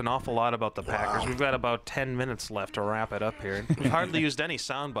 we've talked an awful lot about the Packers. We've got about 10 minutes left to wrap it up here. We've hardly used any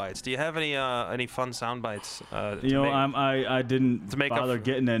sound bites. Do you have any fun sound bites? I didn't bother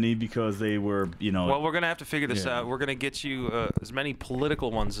getting any because they were, Well, we're gonna have to figure this out. We're gonna get you as many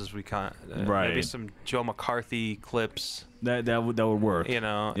political ones as we can. Right. Maybe some Joe McCarthy clips. That would work.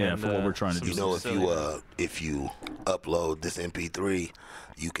 Yeah, and, for what we're trying to do. If you upload this MP3,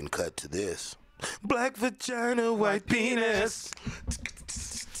 you can cut to this. Black vagina, white penis.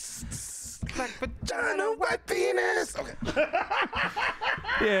 Black vagina, white penis. Okay.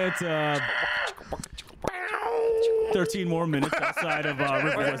 Yeah, it's 13 more minutes outside of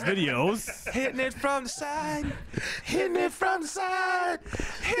Riverwest videos. Hitting it from the side. Hitting it from the side.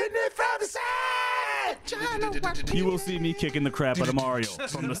 Hitting it from the side. You will see me kicking the crap out of Mario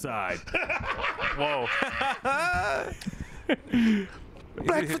from the side. Whoa.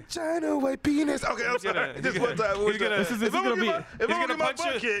 Black vagina, white penis. Okay, I'm sorry. This one time.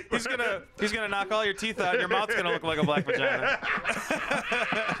 He's gonna knock all your teeth out. Your mouth's gonna look like a black vagina.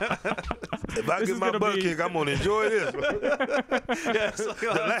 If I get my butt kick, I'm gonna enjoy this.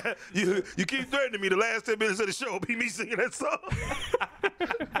 You keep threatening me. The last 10 minutes of the show be me singing that song.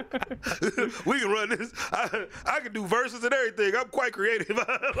 We can run this. I can do verses and everything. I'm quite creative.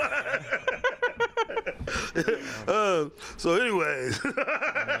 So, anyways.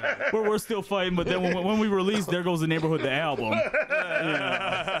 We're still fighting, but then when we release There Goes the Neighborhood, the album.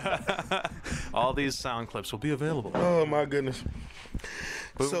 All these sound clips will be available. Oh, my goodness.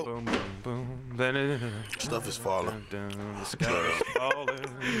 Boom, So- boom, boom, boom. Stuff is falling. The sky is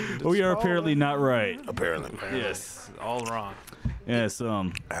falling. We are apparently not right. Apparently. Yes, all wrong. Yes,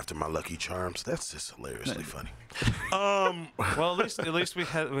 After my Lucky Charms, that's just hilariously funny. Well, at least we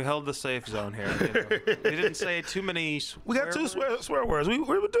held the safe zone here. We didn't say too many. We got two swear words. We're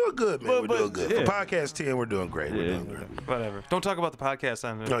doing good, man. We're doing good. For podcast 10, we're doing great. We're doing great. Whatever. Don't talk about the podcast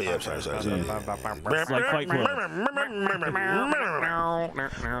on Oh, yeah, I'm sorry. it's like Fight Club.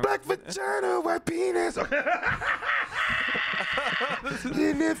 Black vagina, white penis.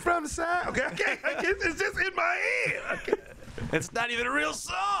 Hitting it from the side. Okay, it's just in my head. It's not even a real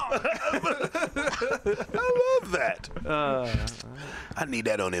song. I love that. I need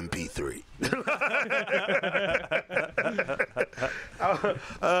that on MP3.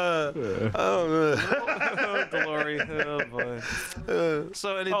 Glory. Oh boy.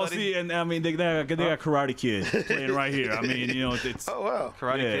 So anybody? Oh, see, and I mean, they got Karate Kid playing right here. I mean, it's Oh, wow.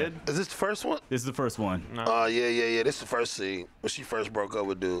 Karate Kid. Is this the first one? this is the first one. Oh, yeah. This is the first scene when she first broke up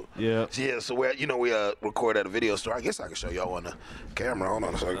with dude. Yeah. Yeah, so we record at a video store. I guess I can show y'all on the camera. Hold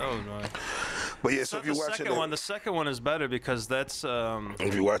on a second. Oh no. But yeah, so if you're The watching second one is better because that's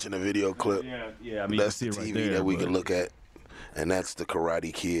if you're watching the video clip, Yeah, I mean, that's you the can see TV it right there, that we but- can look at, and that's the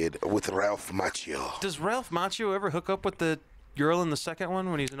Karate Kid with Ralph Macchio. Does Ralph Macchio ever hook up with the girl in the second one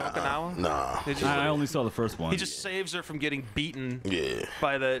when he's in Okinawa? Nah. They just- I only saw the first one. He just saves her from getting beaten Yeah.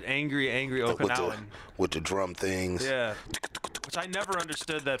 by the angry Okinawan. With the drum things. Yeah. Which I never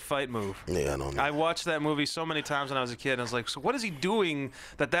understood that fight move. Yeah, I don't know. I watched that movie so many times when I was a kid. And I was like, so what is he doing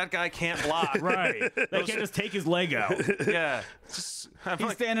that guy can't block? Right. They can't just take his leg out. Yeah. I'm He's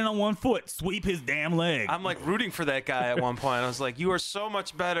like, standing on one foot. Sweep his damn leg. I'm like rooting for that guy at one point. I was like, you are so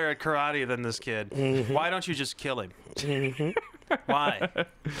much better at karate than this kid. Why don't you just kill him? Why?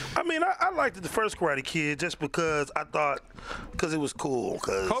 I mean, I liked the first Karate Kid just because I thought, because it was cool.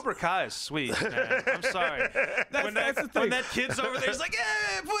 Cause Cobra Kai is sweet, man. I'm sorry. When that kid's over there, he's like,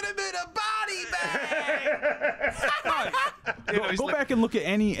 hey, put him in a body bag. Go back and look at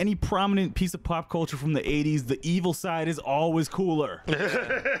any prominent piece of pop culture from the 80s. The evil side is always cooler.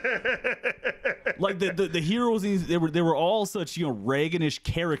 Like the heroes, they were all such Reaganish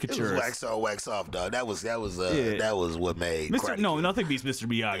caricatures. It was wax on, wax off, dog. That was what made Karate No, Kid. nothing beats Mr.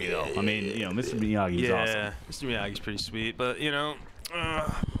 Miyagi though. I mean, Mr. Miyagi's awesome. Yeah, Mr. Miyagi's pretty sweet, but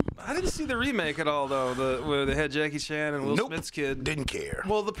I didn't see the remake at all though. Where they had Jackie Chan and Will Nope. Smith's kid. Didn't care.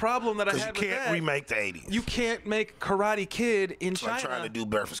 Well, the problem that I you had can't with that, remake the 80s. you can't make Karate Kid in It's China. like trying to do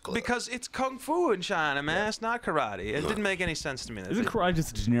Breakfast Club. because it's kung fu in China, man. It's not karate. It didn't make any sense to me. Isn't karate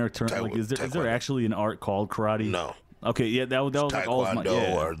just a generic term? Like, is there Taekwondo. actually an art called karate? No. Okay, yeah, that was like all my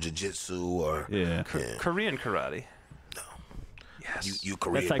Taekwondo or Jiu-Jitsu or yeah. Korean karate? you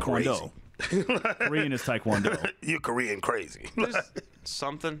Korean That's Taekwondo. crazy. Korean is Taekwondo. You're Korean crazy.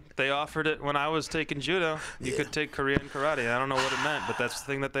 something. They offered it when I was taking judo. You could take Korean karate. I don't know what it meant, but that's the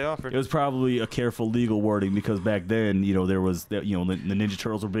thing that they offered. It was probably a careful legal wording because back then, there was, the Ninja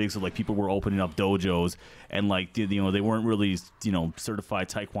Turtles were big, so like people were opening up dojos and like, they weren't really, certified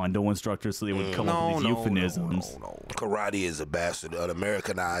Taekwondo instructors, so they would come up with these euphemisms. No. Karate is a bastard, an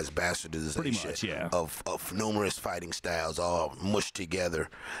Americanized bastardization Pretty much, yeah. of numerous fighting styles all mushed together.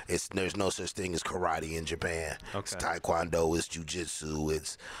 There's no such thing as karate in Japan. Okay. It's Taekwondo, it's jiu-jitsu,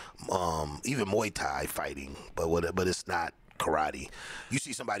 it's even Muay Thai fighting, but it's not karate. You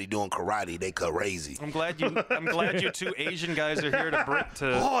see somebody doing karate, they crazy. I'm glad you two Asian guys are here to.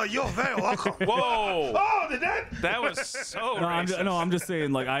 Oh, you're very welcome. Whoa! Oh, did That was so. I'm just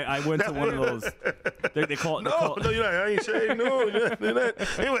saying. Like I went to one of those. They call it. No, you're not. I ain't saying no.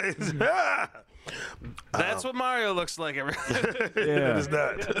 Anyways, That's what Mario looks like. Yeah. it's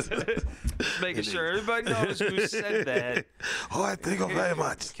not. Just making sure everybody knows who said that. Oh, I thank you very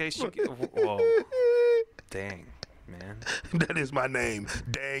much. In case you get. Whoa! Dang, man. That is my name,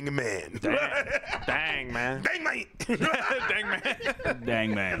 Dang Man. Dang, man. Dang Man. Dang, man.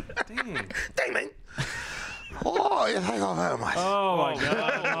 Dang man. Dang Man. Oh, yeah, thank you very much. Oh my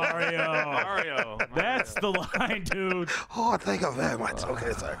God, Mario. Mario. That's the line, dude. Oh, thank you very much.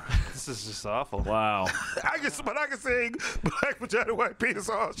 Okay, sorry. This is just awful. Wow. I can sing Black Vagina White Penis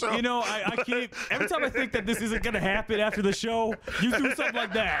all show. I keep every time I think that this isn't gonna happen after the show, you do something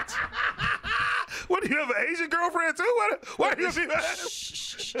like that. What, do you have an Asian girlfriend too? What do you have?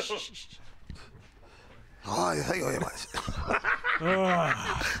 Oh, yeah, thank you very much.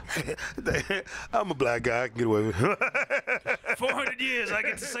 I'm a black guy. I can get away with it. 400 years, I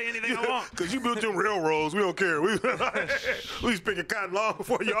get to say anything I want. Because you built them railroads. We don't care. We was picking cotton long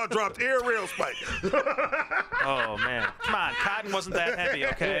before y'all dropped air rail spike. Oh, man. Come on. Cotton wasn't that heavy,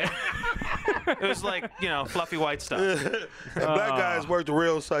 okay? It was like, fluffy white stuff. And black guys work the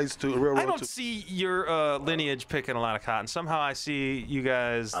rail sites too. I don't see your lineage picking a lot of cotton. Somehow I see you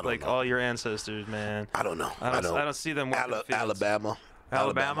guys, like all your ancestors, man. I don't know. I don't see them working the fields.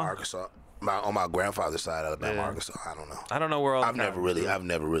 Alabama, Arkansas. On my grandfather's side, Alabama, Arkansas. I don't know. I don't know where all. I've never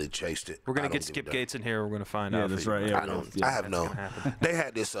really chased it. We're gonna get Skip Gates in here. We're gonna find out. Yeah, that's right. Yeah, I have no. They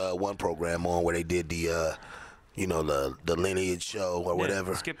had this one program on where they did the. The lineage show or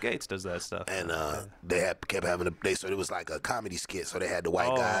whatever. Skip Gates does that stuff. And they kept having so it was like a comedy skit. So they had the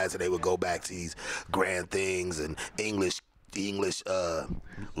white guys and they would go back to these grand things and English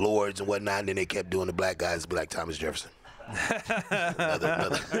lords and whatnot. And then they kept doing the black guys, be like Thomas Jefferson.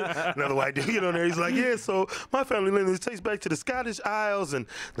 another white dude on there. He's like, yeah, so my family lineage takes back to the Scottish Isles, and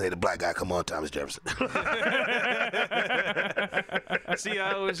the black guy, come on, Thomas Jefferson. See,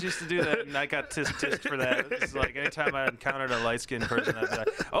 I always used to do that, and I got tissed for that. It's like anytime I encountered a light-skinned person, I'd be like,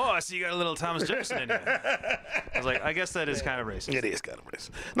 oh, I see you got a little Thomas Jefferson in you. I was like, I guess that is kind of racist. It is kind of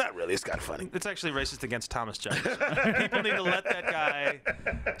racist. Not really. It's kind of funny. It's actually racist against Thomas Jefferson. People need to let that guy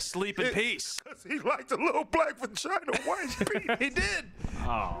sleep in peace. Because he liked a little black vagina white penis. He did.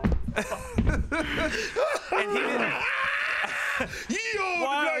 Oh. And he didn't.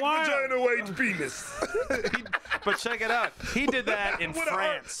 Black vagina white penis. But check it out. He did that in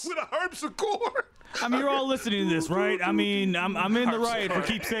France. With a harpsichord. I mean, you're all listening to this, right? I mean, I'm in the right for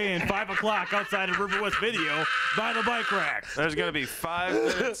keep saying 5 o'clock outside of River West Video by the bike rack. There's gonna be 5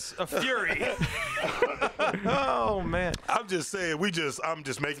 minutes of fury. Oh man! I'm just saying, I'm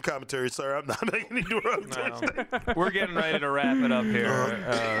just making commentary, sir. I'm not making any derogatory. No. We're getting ready to wrap it up here.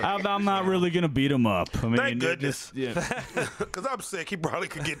 I'm not really gonna beat him up. I mean, thank goodness. Yeah. Because I'm sick. He probably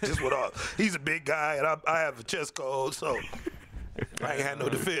could get this one off. He's a big guy, and I have a chest cold, so. I ain't had no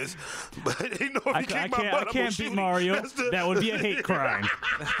defense, but if he kick my butt, I can't beat Mario. That would be a hate crime.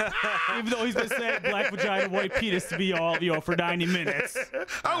 Even though he's been saying black vagina, white penis to be all, for 90 minutes.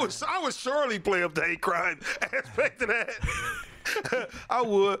 I would surely play up the hate crime aspect of that. I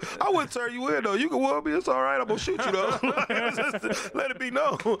wouldn't turn you in though. You can whoop me. It's all right. I'm gonna shoot you though. Let it be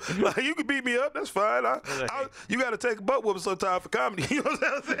known. Like you can beat me up. That's fine. You got to take a butt whooping sometime for comedy. You know what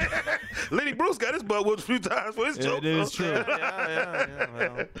I'm saying? Lenny Bruce got his butt whooped a few times for his joke. It is true.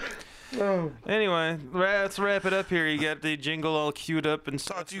 Yeah. Well. Anyway, let's wrap it up here. You got the jingle all queued up and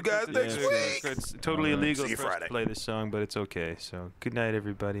talk to you guys next week. It's totally illegal for us to play this song, but it's okay. So good night,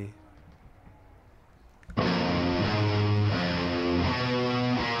 everybody.